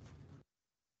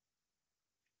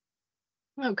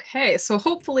 Okay, so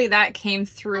hopefully that came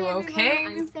through Hi everyone, okay.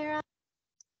 I'm Sarah.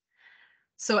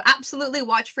 So absolutely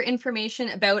watch for information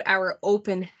about our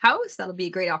open house. That'll be a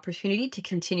great opportunity to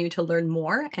continue to learn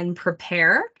more and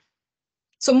prepare.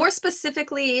 So more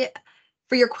specifically,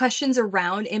 for your questions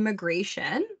around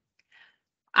immigration,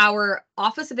 our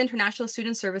Office of International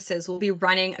Student Services will be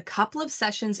running a couple of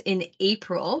sessions in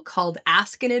April called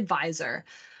Ask an Advisor.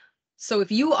 So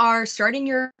if you are starting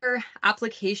your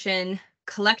application,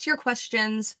 collect your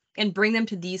questions and bring them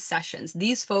to these sessions.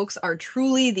 These folks are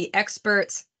truly the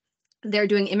experts. They're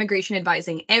doing immigration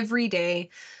advising every day.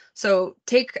 So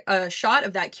take a shot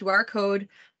of that QR code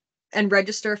and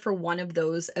register for one of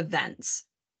those events.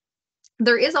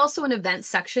 There is also an event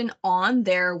section on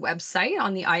their website,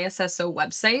 on the ISSO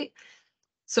website.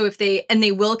 So if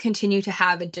they will continue to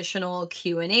have additional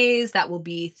Q&As that will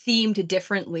be themed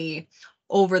differently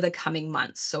over the coming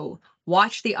months. So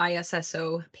watch the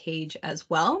ISSO page as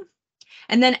well.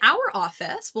 And then our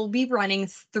office will be running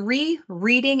 3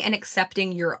 reading and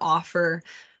accepting your offer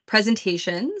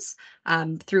presentations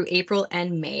through April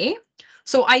and May.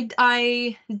 So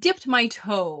I dipped my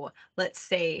toe, let's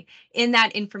say, in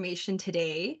that information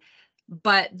today,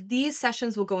 but these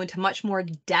sessions will go into much more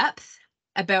depth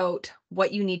about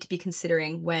what you need to be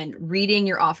considering when reading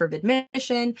your offer of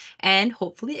admission and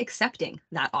hopefully accepting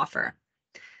that offer.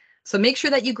 So make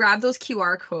sure that you grab those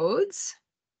QR codes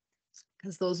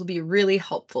because those will be really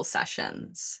helpful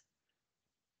sessions.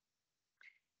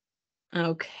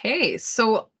 Okay,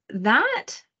 so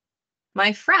that,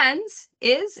 my friends,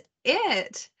 is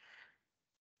it.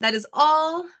 That is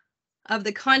all of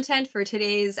the content for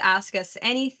today's Ask Us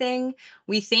Anything.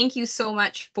 We thank you so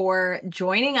much for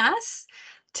joining us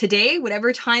today,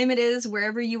 whatever time it is,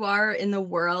 wherever you are in the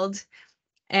world.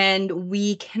 And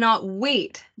we cannot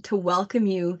wait to welcome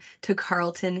you to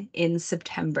Carleton in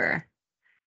September.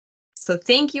 So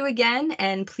thank you again,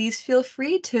 and please feel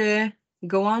free to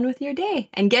go on with your day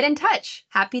and get in touch.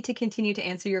 Happy to continue to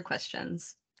answer your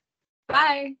questions.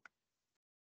 Bye.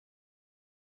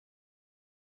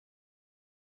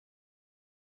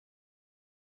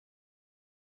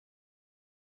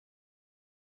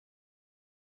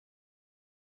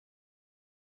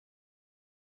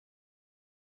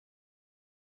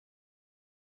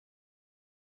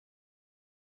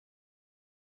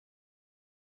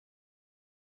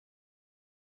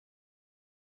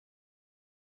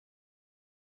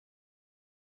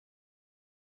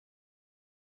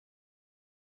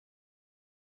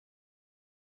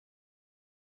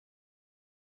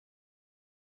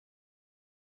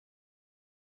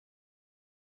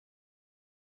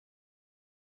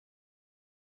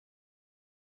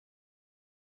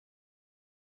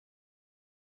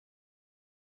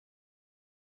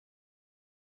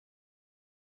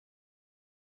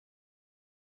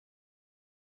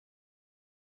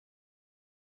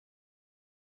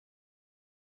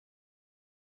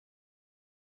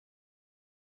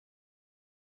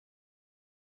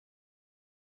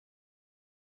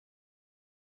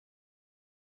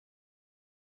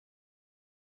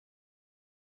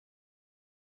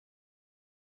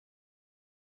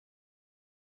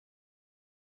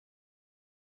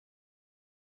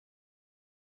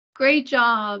 Great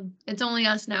job. It's only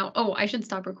us now. Oh, I should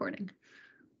stop recording.